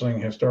Carolina Wrestling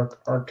Historic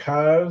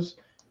Archives.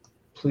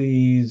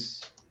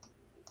 Please,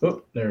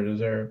 there it is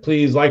there.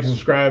 Please like and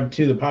subscribe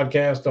to the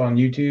podcast on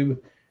YouTube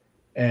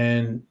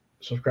and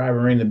subscribe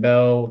and ring the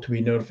bell to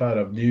be notified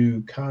of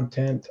new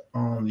content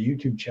on the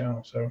YouTube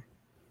channel.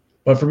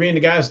 But for me and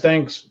the guys,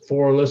 thanks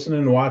for listening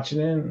and watching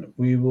in.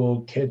 We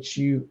will catch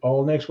you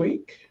all next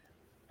week.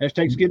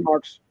 #skid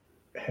marks.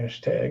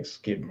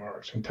 #skid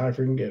marks and Ty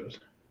freaking gives.